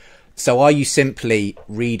work. So are you simply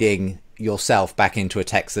reading yourself back into a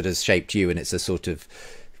text that has shaped you, and it's a sort of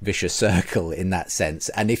vicious circle in that sense?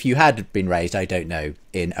 And if you had been raised, I don't know,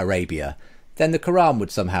 in Arabia, then the Quran would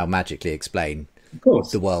somehow magically explain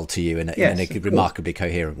the world to you in a remarkably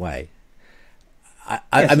coherent way.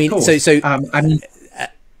 I mean, so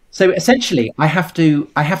essentially, I have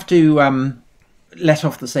to let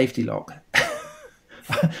off the safety lock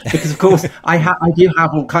because, of course, I do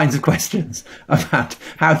have all kinds of questions about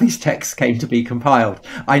how these texts came to be compiled.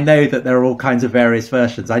 I know that there are all kinds of various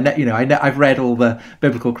versions. I know I've read all the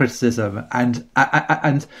biblical criticism, and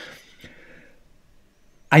I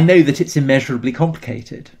know that it's immeasurably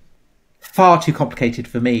complicated, far too complicated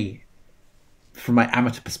for me, from my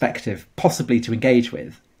amateur perspective, possibly to engage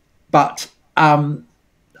with. But I'm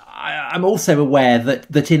also aware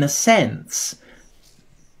that in a sense,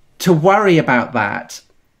 to worry about that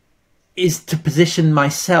is to position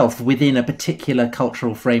myself within a particular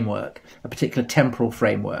cultural framework, a particular temporal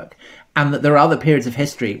framework, and that there are other periods of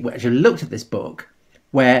history which have looked at this book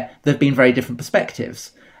where there have been very different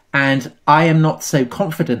perspectives. And I am not so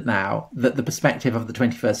confident now that the perspective of the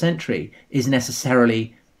 21st century is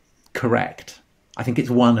necessarily correct. I think it's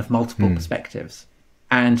one of multiple perspectives.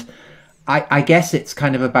 And I guess it's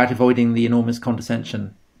kind of about avoiding the enormous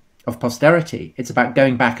condescension of posterity. It's about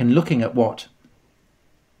going back and looking at what,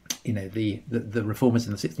 the reformers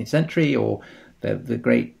in the 16th century, or the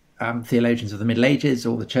great theologians of the Middle Ages,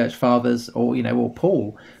 or the Church Fathers, or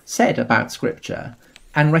Paul said about Scripture,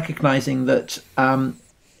 and recognizing that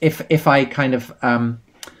if I kind of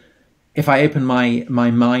if I open my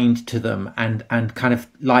mind to them and kind of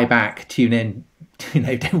lie back, tune in,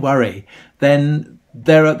 don't worry, then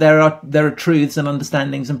there are truths and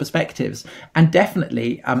understandings and perspectives. And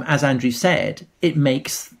definitely, as Andrew said, it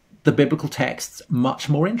makes the biblical texts much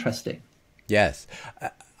more interesting. Yes.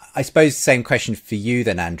 I suppose the same question for you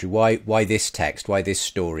then, Andrew. Why this text? Why this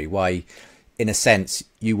story? Why, in a sense,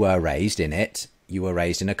 you were raised in it. You were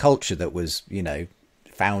raised in a culture that was,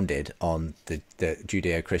 founded on the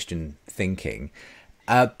Judeo-Christian thinking.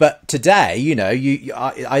 But today,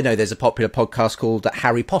 I know there's a popular podcast called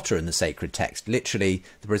Harry Potter and the Sacred Text. Literally,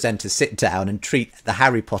 the presenters sit down and treat the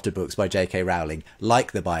Harry Potter books by J.K. Rowling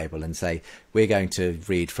like the Bible and say, we're going to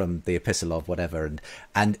read from the epistle of whatever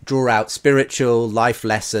and draw out spiritual life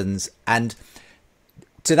lessons. And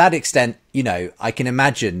to that extent, I can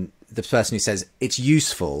imagine the person who says it's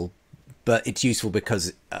useful, but it's useful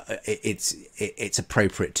because it's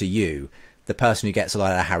appropriate to you. The person who gets a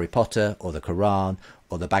lot out of Harry Potter or the Quran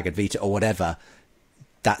or the Bhagavad Gita or whatever,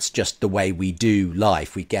 that's just the way we do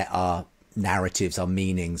life. We get our narratives, our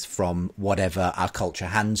meanings from whatever our culture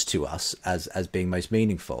hands to us as being most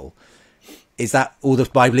meaningful. Is that all the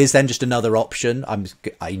Bible is then, just another option?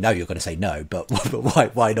 I know you're going to say no, but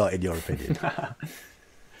why not, in your opinion?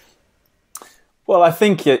 Well, I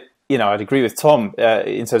think I'd agree with Tom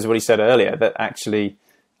in terms of what he said earlier, that actually,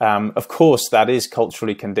 of course, that is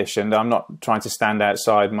culturally conditioned. I'm not trying to stand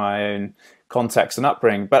outside my own context and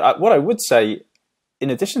upbringing. But what I would say, in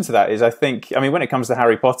addition to that, is when it comes to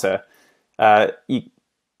Harry Potter,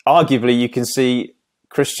 arguably you can see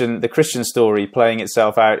the Christian story playing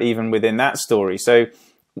itself out even within that story. So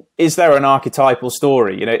is there an archetypal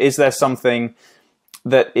story? Is there something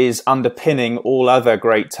that is underpinning all other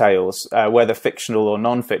great tales, whether fictional or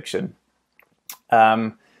non-fiction?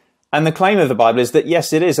 And the claim of the Bible is that,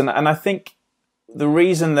 yes, it is. And I think the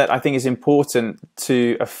reason that I think is important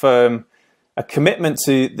to affirm a commitment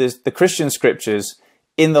to the Christian scriptures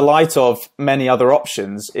in the light of many other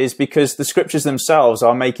options is because the scriptures themselves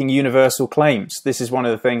are making universal claims. This is one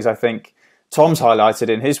of the things I think Tom's highlighted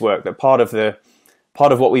in his work, that part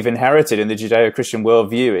of what we've inherited in the Judeo-Christian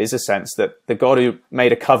worldview is a sense that the God who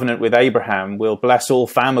made a covenant with Abraham will bless all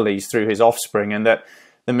families through his offspring, and that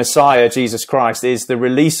the Messiah, Jesus Christ, is the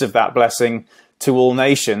release of that blessing to all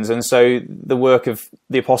nations. And so the work of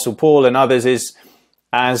the Apostle Paul and others is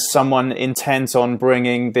as someone intent on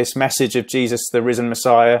bringing this message of Jesus, the risen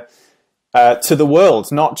Messiah, to the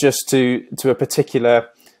world, not just to a particular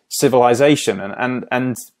civilization.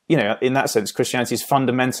 And in that sense, Christianity is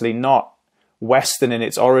fundamentally not Western in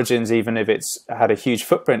its origins, even if it's had a huge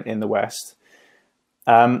footprint in the West.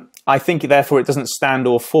 I think, therefore, it doesn't stand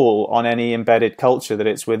or fall on any embedded culture that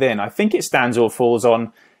it's within. I think it stands or falls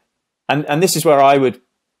on, and this is where I would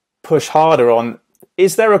push harder on,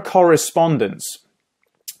 is there a correspondence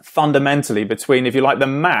fundamentally between, if you like, the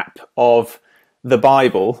map of the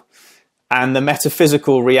Bible and the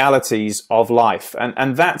metaphysical realities of life.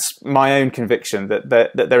 And that's my own conviction, that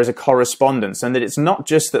there is a correspondence, and that it's not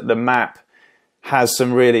just that the map has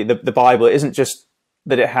some really, the Bible isn't just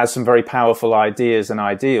that it has some very powerful ideas and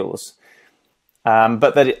ideals,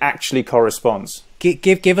 but that it actually corresponds.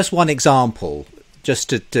 Give us one example, just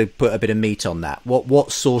to put a bit of meat on that.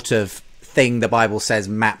 What sort of thing the Bible says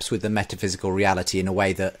maps with the metaphysical reality in a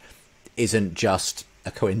way that isn't just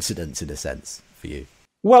a coincidence, in a sense, for you?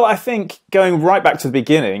 Well, I think going right back to the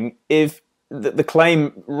beginning, if the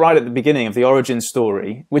claim right at the beginning of the origin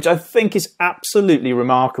story, which I think is absolutely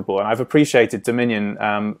remarkable, and I've appreciated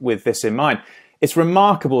Dominion with this in mind, it's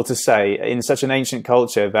remarkable to say in such an ancient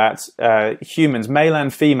culture that humans, male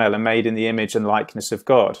and female, are made in the image and likeness of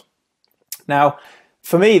God. Now,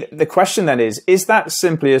 for me, the question then is that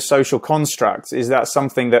simply a social construct? Is that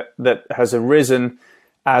something that has arisen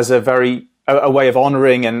as a way of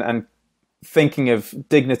honouring and thinking of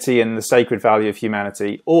dignity and the sacred value of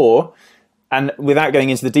humanity? Or, and without going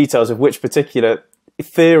into the details of which particular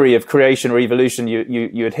theory of creation or evolution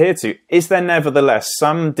you adhere to, is there nevertheless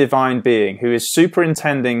some divine being who is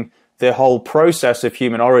superintending the whole process of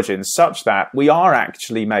human origin, such that we are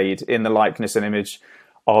actually made in the likeness and image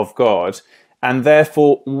of God? And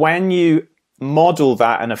therefore, when you model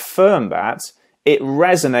that and affirm that, it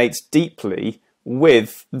resonates deeply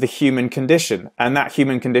with the human condition, and that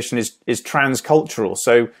human condition is transcultural.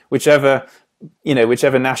 So whichever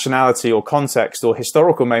nationality or context or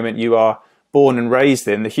historical moment you are born and raised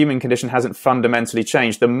in, the human condition hasn't fundamentally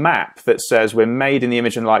changed. The map that says we're made in the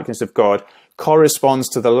image and likeness of God corresponds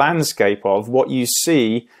to the landscape of what you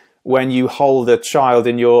see when you hold a child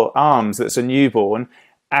in your arms that's a newborn,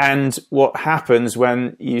 and what happens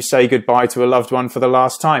when you say goodbye to a loved one for the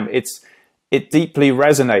last time. It deeply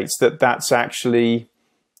resonates that's actually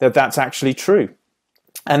true.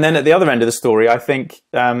 And then at the other end of the story, I think,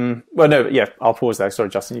 I'll pause there. Sorry,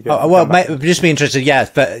 Justin. You go. Just be interested. Yeah,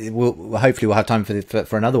 but hopefully we'll have time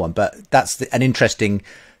for another one. But that's an interesting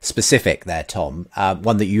specific there, Tom.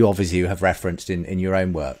 One that you obviously have referenced in your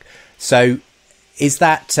own work. So, is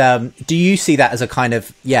that? Do you see that as a kind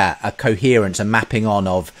of a coherence, a mapping on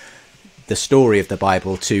of the story of the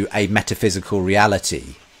Bible to a metaphysical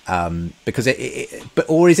reality? Because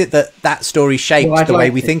or is it that story shapes the way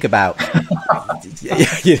we think about?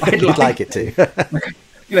 You'd like it to,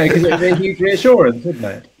 because it's a huge reassurance, isn't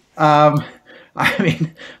it? I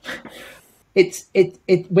mean,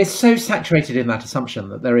 we're so saturated in that assumption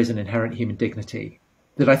that there is an inherent human dignity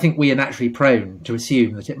that I think we are naturally prone to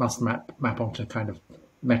assume that it must map onto kind of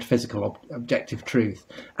metaphysical objective truth.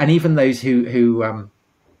 And even those who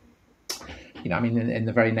in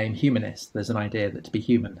the very name humanist, there's an idea that to be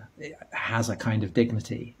human has a kind of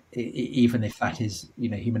dignity, even if that is,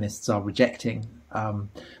 humanists are rejecting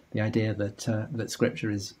the idea that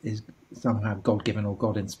Scripture is somehow God-given or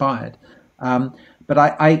God-inspired. But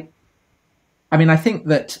I think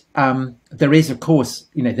that there is, of course,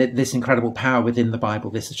 this incredible power within the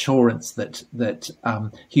Bible, this assurance that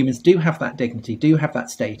humans do have that dignity, do have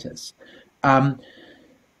that status,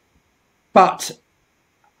 but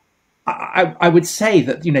I would say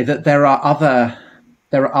that that there are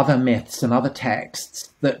other myths and other texts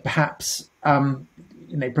that perhaps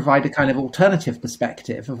provide a kind of alternative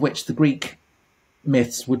perspective, of which the Greek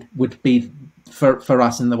myths would be for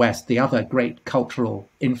us in the West the other great cultural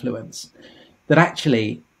influence. That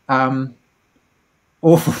actually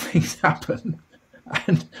awful things happen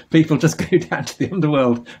and people just go down to the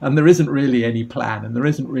underworld, and there isn't really any plan and there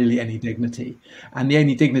isn't really any dignity, and the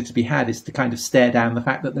only dignity to be had is to kind of stare down the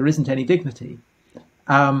fact that there isn't any dignity,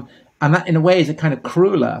 and that in a way is a kind of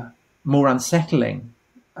crueler, more unsettling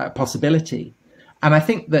possibility. And I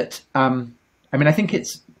think that I think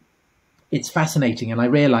it's fascinating, and I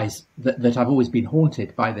realize that I've always been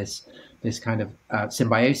haunted by this kind of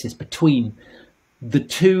symbiosis between the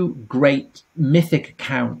two great mythic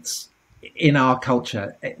accounts in our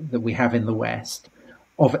culture that we have in the West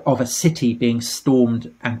of a city being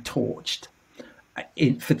stormed and torched.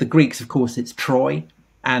 For the Greeks, of course, it's Troy,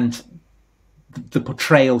 and the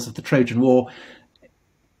portrayals of the Trojan War,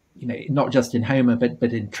 not just in Homer,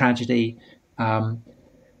 but in tragedy,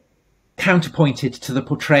 counterpointed to the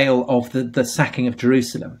portrayal of the sacking of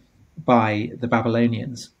Jerusalem by the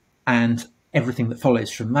Babylonians and everything that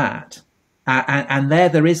follows from that. And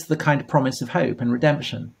there is the kind of promise of hope and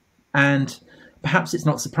redemption. And perhaps it's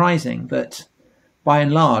not surprising that, by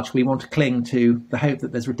and large, we want to cling to the hope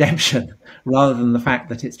that there's redemption rather than the fact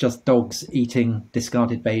that it's just dogs eating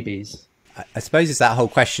discarded babies. I suppose it's that whole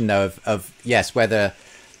question, though, of yes, whether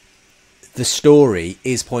the story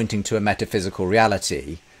is pointing to a metaphysical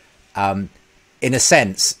reality. In a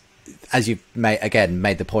sense, as you've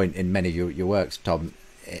made the point in many of your works, Tom,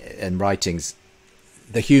 and writings,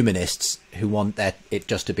 the humanists who want it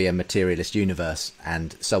just to be a materialist universe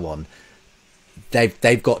and so on,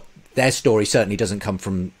 they've got, their story certainly doesn't come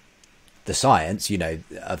from the science, you know,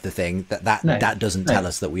 of the thing, that doesn't tell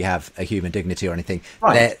us that we have a human dignity or anything.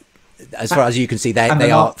 Right. As far as you can see,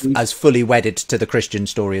 they are as fully wedded to the Christian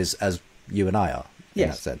story as you and I are. Yes. In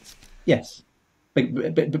that sense. Yes.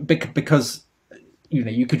 Because, you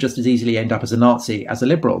know, you could just as easily end up as a Nazi as a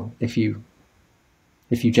liberal if you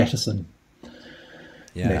jettison.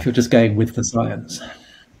 Yeah. You know, if you're just going with the science.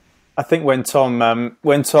 I think when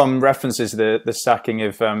Tom references the sacking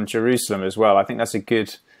of Jerusalem as well, I think that's a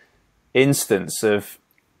good instance of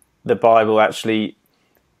the Bible actually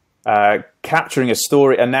capturing a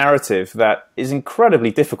story, a narrative that is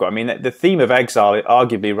incredibly difficult. I mean, the theme of exile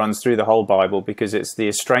arguably runs through the whole Bible because it's the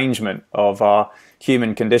estrangement of our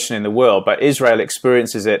human condition in the world, but Israel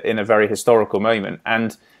experiences it in a very historical moment.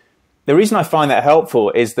 And the reason I find that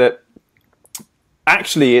helpful is that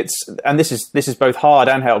actually this is both hard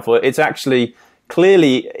and helpful, it's actually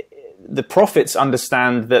clearly the prophets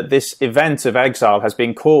understand that this event of exile has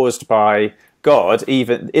been caused by God,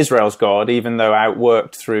 even Israel's God, even though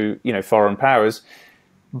outworked through, you know, foreign powers.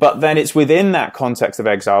 But then it's within that context of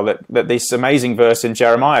exile that this amazing verse in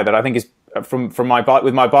Jeremiah that I think is with my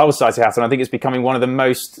Bible Society hat, and I think it's becoming one of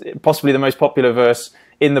possibly the most popular verse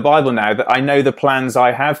in the Bible now, that I know the plans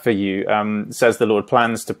I have for you, says the Lord,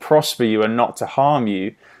 plans to prosper you and not to harm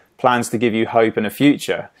you, plans to give you hope and a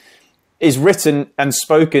future, is written and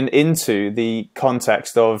spoken into the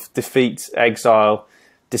context of defeat, exile,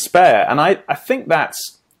 despair. And I think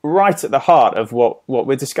that's right at the heart of what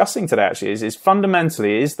we're discussing today, actually, is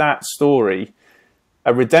fundamentally, is that story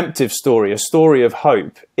a redemptive story, a story of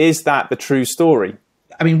hope? Is that the true story?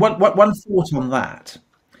 I mean, one thought on that.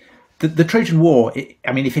 The Trojan War,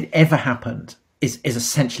 I mean, if it ever happened, is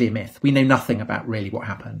essentially a myth. We know nothing about really what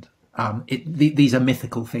happened. These are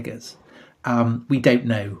mythical figures. We don't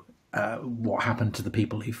know what happened to the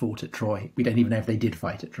people who fought at Troy. We don't even know if they did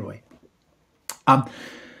fight at Troy.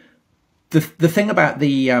 The thing about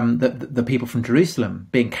the people from Jerusalem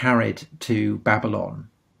being carried to Babylon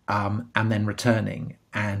and then returning,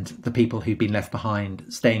 and the people who've been left behind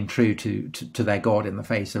staying true to their God in the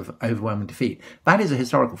face of overwhelming defeat, that is a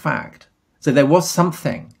historical fact. So there was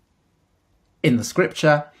something in the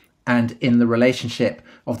scripture and in the relationship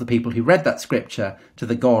of the people who read that scripture to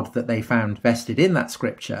the God that they found vested in that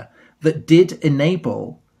scripture that did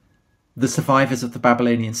enable the survivors of the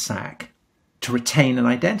Babylonian sack to retain an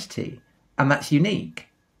identity. And that's unique.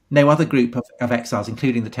 No other group of exiles,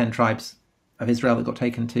 including the 10 tribes of Israel that got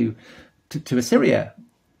taken to Assyria,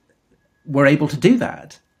 were able to do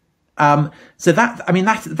that. So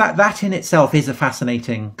that in itself is a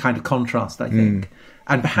fascinating kind of contrast, I think,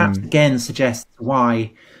 and perhaps again suggests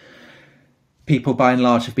why people by and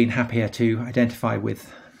large have been happier to identify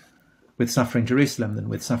with suffering Jerusalem than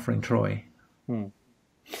with suffering Troy.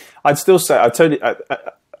 I'd still say,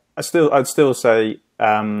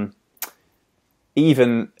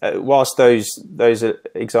 even whilst those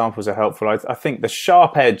examples are helpful, I think the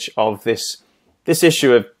sharp edge of this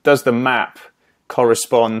issue of, does the map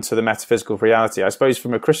correspond to the metaphysical reality? I suppose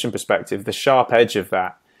from a Christian perspective, the sharp edge of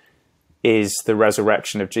that is the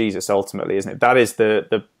resurrection of Jesus ultimately, isn't it? That is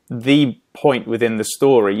the point within the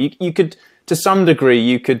story. You could, to some degree,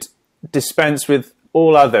 you could dispense with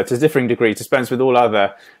all other, to a differing degree, dispense with all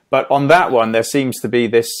other, but on that one there seems to be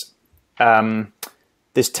this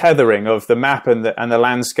tethering of the map and the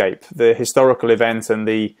landscape, the historical event and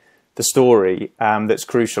the story, that's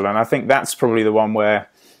crucial. And I think that's probably the one where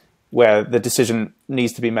the decision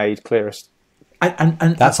needs to be made clearest.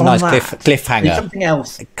 And that's a nice cliffhanger. Something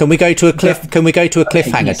else. Can we go to a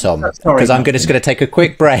cliffhanger, yes, Tom? Because I'm just going to take a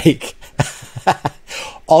quick break.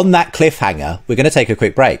 On that cliffhanger, we're going to take a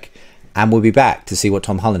quick break, and we'll be back to see what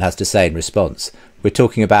Tom Holland has to say in response. We're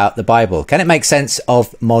talking about the Bible. Can it make sense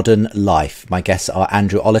of modern life? My guests are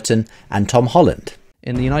Andrew Ollerton and Tom Holland.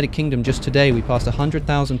 In the United Kingdom, just today, we passed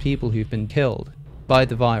 100,000 people who've been killed by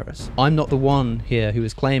the virus. I'm not the one here who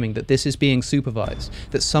is claiming that this is being supervised,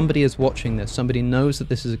 that somebody is watching this, somebody knows that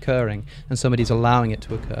this is occurring, and somebody's allowing it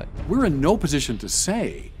to occur. We're in no position to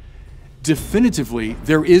say definitively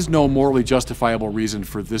there is no morally justifiable reason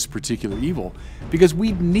for this particular evil, because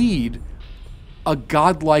we need a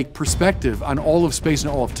godlike perspective on all of space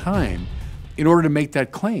and all of time in order to make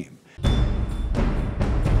that claim.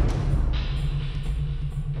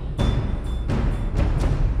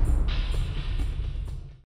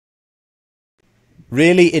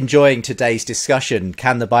 Really enjoying today's discussion.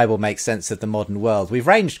 Can the Bible make sense of the modern world? We've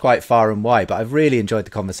ranged quite far and wide, but I've really enjoyed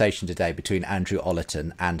the conversation today between Andrew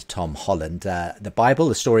Ollerton and Tom Holland. The Bible,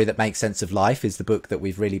 The Story That Makes Sense of Life, is the book that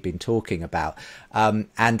we've really been talking about. And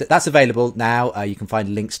that's available now. You can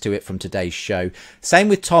find links to it from today's show. Same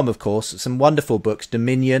with Tom, of course. Some wonderful books.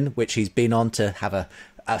 Dominion, which he's been on to have a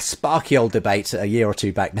sparky old debate a year or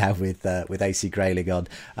two back now with AC Grayling on,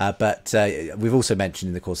 but we've also mentioned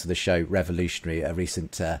in the course of the show Revolutionary, a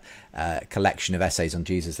recent collection of essays on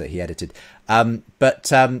Jesus that he edited. And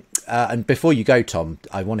before you go, Tom,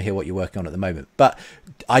 I want to hear what you're working on at the moment. But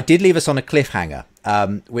I did leave us on a cliffhanger,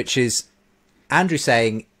 which is Andrew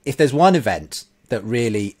saying if there's one event that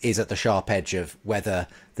really is at the sharp edge of whether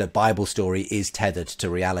the Bible story is tethered to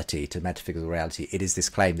reality, to metaphysical reality, it is this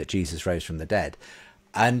claim that Jesus rose from the dead.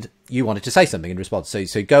 And you wanted to say something in response,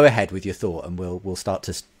 so go ahead with your thought, and we'll start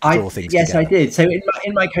to draw things yes, together. I did. So in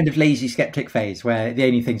my kind of lazy skeptic phase, where the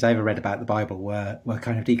only things I ever read about the Bible were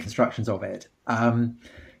kind of deconstructions of it,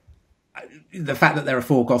 the fact that there are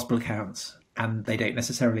 4 gospel accounts and they don't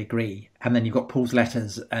necessarily agree, and then you've got Paul's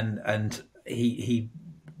letters, and he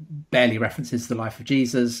barely references the life of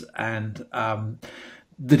Jesus, and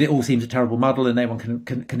that it all seems a terrible muddle and no one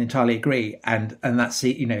can entirely agree, and that's,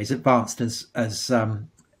 you know, is advanced as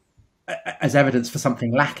evidence for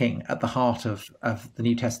something lacking at the heart of the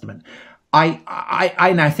New Testament.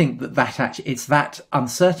 I now think that actually it's that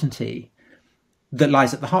uncertainty that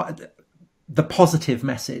lies at the heart, the positive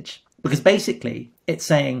message, because basically it's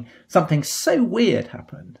saying something so weird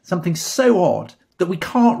happened, something so odd that we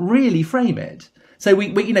can't really frame it. So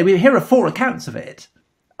we hear 4 accounts of it.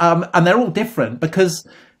 And they're all different because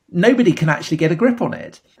nobody can actually get a grip on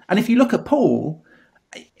it. And if you look at Paul,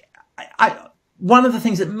 one of the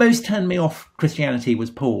things that most turned me off Christianity was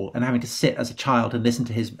Paul, and having to sit as a child and listen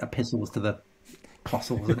to his epistles to the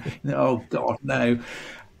apostles. And, oh, God, no.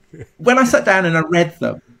 When I sat down and I read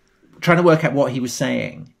them, trying to work out what he was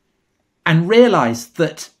saying, and realised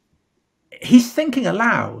that he's thinking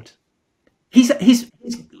aloud. He's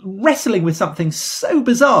wrestling with something so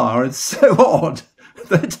bizarre and so odd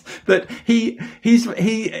that that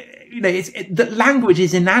language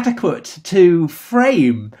is inadequate to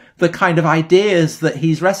frame the kind of ideas that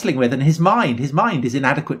he's wrestling with, and his mind is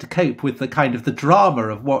inadequate to cope with the kind of the drama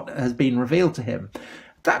of what has been revealed to him.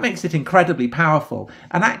 That makes it incredibly powerful.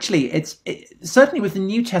 And actually, it's certainly with the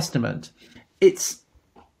New Testament, it's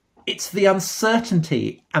the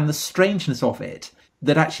uncertainty and the strangeness of it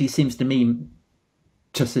that actually seems to me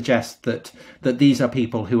to suggest that these are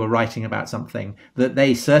people who are writing about something that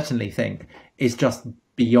they certainly think is just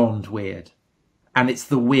beyond weird. And it's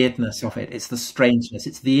the weirdness of it, it's the strangeness,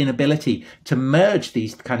 it's the inability to merge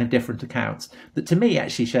these kind of different accounts that to me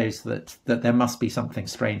actually shows that there must be something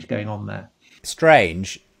strange going on there.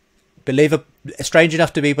 Strange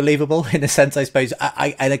enough to be believable, in a sense, I suppose.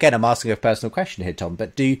 And again, I'm asking a personal question here, Tom,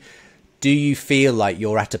 but do you feel like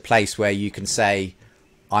you're at a place where you can say,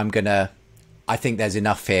 I think there's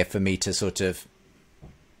enough here for me to sort of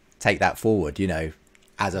take that forward, you know,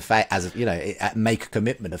 make a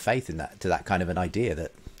commitment of faith in that, to that kind of an idea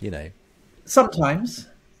that, you know. Sometimes,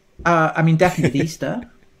 definitely at Easter,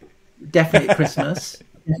 definitely at Christmas,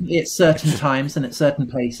 definitely at certain times and at certain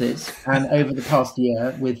places, and over the past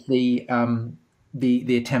year with the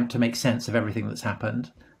attempt to make sense of everything that's happened.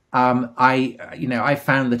 I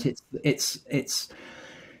found that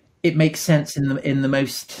it makes sense in the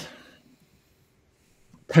most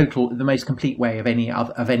total, the most complete way of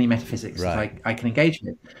any metaphysics right. that I can engage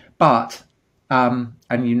with. But and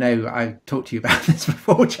I've talked to you about this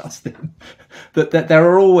before, Justin, that there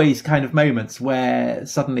are always kind of moments where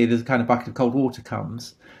suddenly there's a kind of bucket of cold water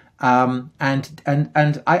comes, and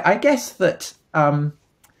I guess that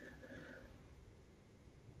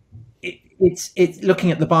it's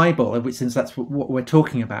looking at the Bible, which, since that's what we're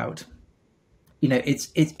talking about, you know,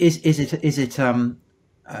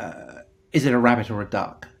 is it a rabbit or a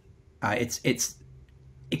duck?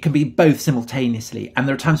 It can be both simultaneously. And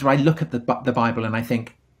there are times where I look at the Bible and I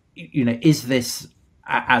think, you know, is this,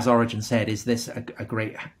 as Origen said, is this a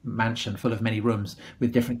great mansion full of many rooms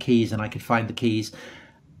with different keys and I could find the keys?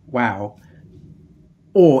 Wow.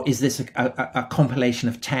 Or is this a compilation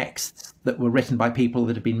of texts that were written by people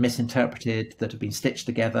that have been misinterpreted, that have been stitched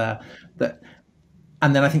together?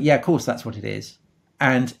 And then I think, yeah, of course, that's what it is.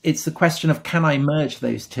 And it's the question of, can I merge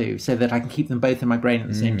those two so that I can keep them both in my brain at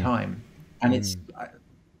the same time? And it's,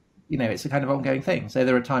 you know, it's a kind of ongoing thing. So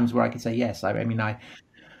there are times where I could say, yes,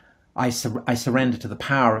 I surrender to the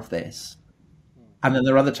power of this. And then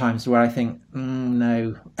there are other times where I think,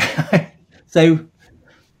 no. So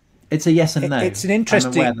it's a yes and no. It's an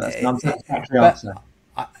interesting, unsatisfactory answer.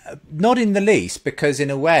 Not in the least, because in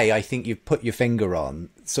a way, I think you've put your finger on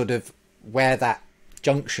sort of where that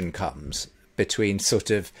junction comes between sort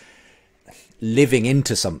of living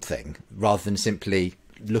into something rather than simply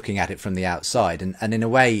looking at it from the outside. And in a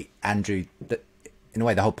way, Andrew, in a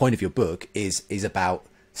way, the whole point of your book is about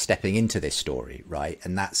stepping into this story, right?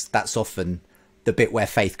 And that's often the bit where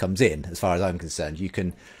faith comes in, as far as I'm concerned. You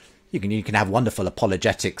can have wonderful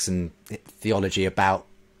apologetics and theology about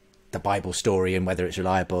the Bible story and whether it's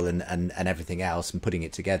reliable and everything else and putting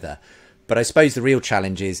it together. But I suppose the real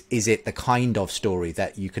challenge is it the kind of story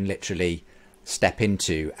that you can literally step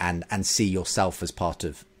into and see yourself as part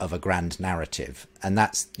of a grand narrative? And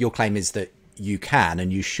that's your claim, is that you can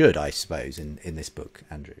and you should, I suppose, in this book,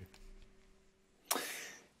 Andrew.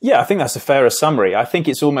 Yeah, I think that's a fairer summary. I think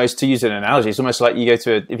it's almost, to use an analogy, it's almost like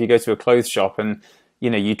if you go to a clothes shop and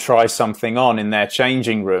you try something on in their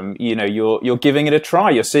changing room, you're giving it a try.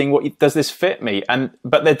 You're seeing does this fit me?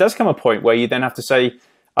 But there does come a point where you then have to say,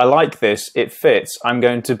 I like this, it fits, I'm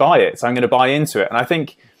going to buy it. I'm going to buy into it. And I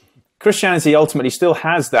think Christianity ultimately still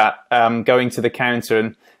has that going to the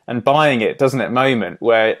counter and buying it, doesn't it, moment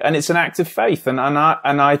and it's an act of faith. And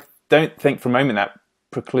I don't think for a moment that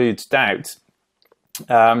precludes doubt,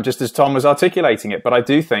 just as Tom was articulating it. But I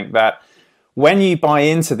do think that when you buy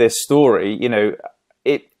into this story,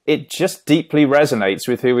 it just deeply resonates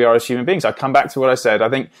with who we are as human beings. I come back to what I said. I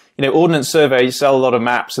think, Ordnance Survey sell a lot of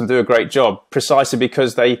maps and do a great job precisely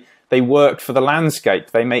because they work for the landscape.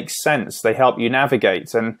 They make sense. They help you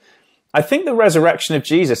navigate. And I think the resurrection of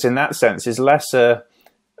Jesus in that sense is less a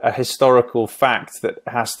historical fact that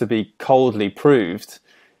has to be coldly proved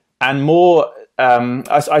and more,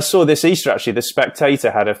 I saw this Easter actually, The Spectator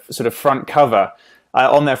had a sort of front cover.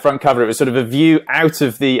 On their front cover, it was sort of a view out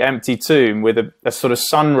of the empty tomb with a sort of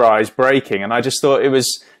sunrise breaking. And I just thought it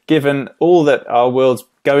was, given all that our world's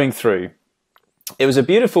going through, it was a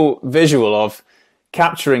beautiful visual of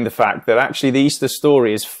capturing the fact that actually the Easter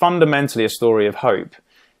story is fundamentally a story of hope.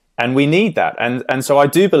 And we need that. And so I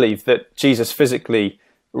do believe that Jesus physically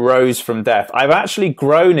rose from death. I've actually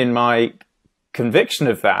grown in my conviction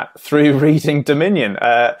of that through reading Dominion,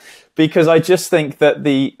 because I just think that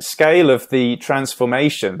the scale of the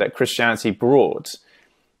transformation that Christianity brought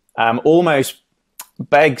almost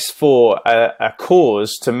begs for a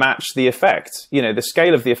cause to match the effect. The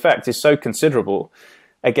scale of the effect is so considerable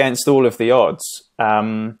against all of the odds.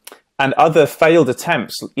 And other failed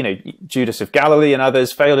attempts, Judas of Galilee and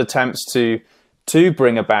others, failed attempts to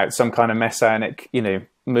bring about some kind of messianic,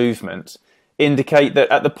 movement, indicate that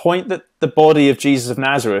at the point that the body of Jesus of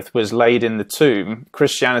Nazareth was laid in the tomb,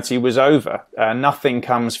 Christianity was over. Nothing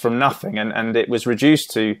comes from nothing, and it was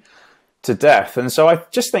reduced to death. And so I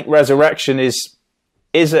just think resurrection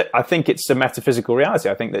I think it's a metaphysical reality.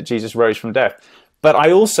 I think that Jesus rose from death. But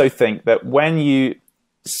I also think that when you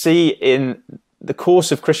see in the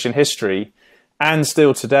course of Christian history and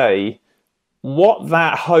still today, what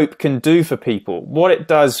that hope can do for people, what it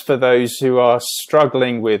does for those who are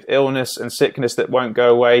struggling with illness and sickness that won't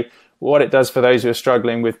go away, what it does for those who are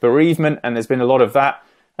struggling with bereavement, and there's been a lot of that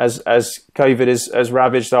as COVID has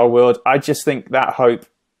ravaged our world. I just think that hope,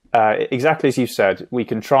 exactly as you said, we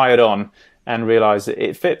can try it on and realise that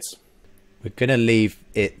it fits. We're going to leave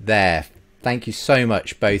it there. Thank you so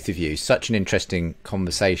much, both of you. Such an interesting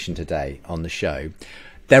conversation today on the show.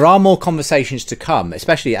 There are more conversations to come,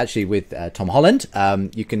 especially actually with Tom Holland.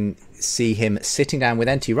 You can see him sitting down with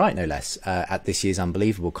N.T. Wright, no less, at this year's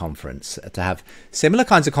Unbelievable conference to have similar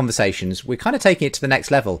kinds of conversations. We're kind of taking it to the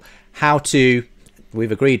next level.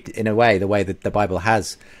 We've agreed in a way, the way that the Bible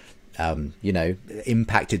has,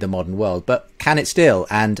 impacted the modern world, but can it still?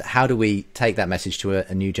 And how do we take that message to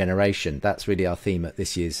a new generation? That's really our theme at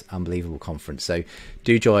this year's Unbelievable conference. So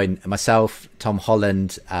do join myself, Tom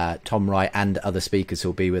Holland, Tom Wright, and other speakers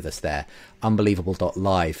who'll be with us there.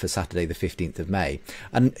 Unbelievable.live for Saturday the 15th of May.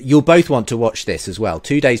 And you'll both want to watch this as well.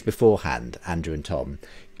 2 days beforehand, Andrew and Tom,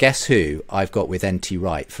 guess who I've got with N.T.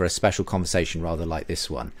 Wright for a special conversation rather like this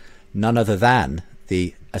one? None other than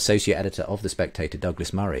the associate editor of The Spectator,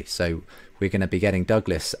 Douglas Murray. So we're going to be getting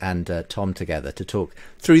Douglas and Tom together to talk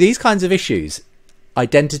through these kinds of issues: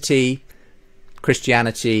 identity,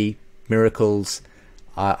 Christianity, miracles.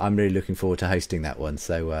 I'm really looking forward to hosting that one.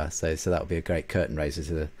 So that'll be a great curtain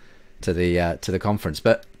raiser to the conference.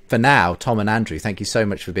 But for now, Tom and Andrew, thank you so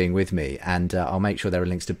much for being with me, and I'll make sure there are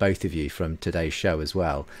links to both of you from today's show as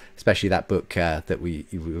well, especially that book that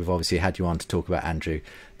we've obviously had you on to talk about, Andrew,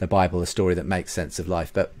 The Bible, A Story That Makes Sense of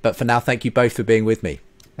Life. But for now, thank you both for being with me.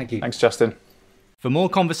 Thank you. Thanks, Justin. For more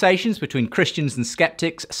conversations between Christians and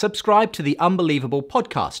skeptics, subscribe to the Unbelievable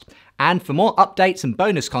podcast. And for more updates and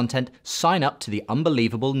bonus content, sign up to the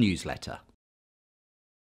Unbelievable newsletter.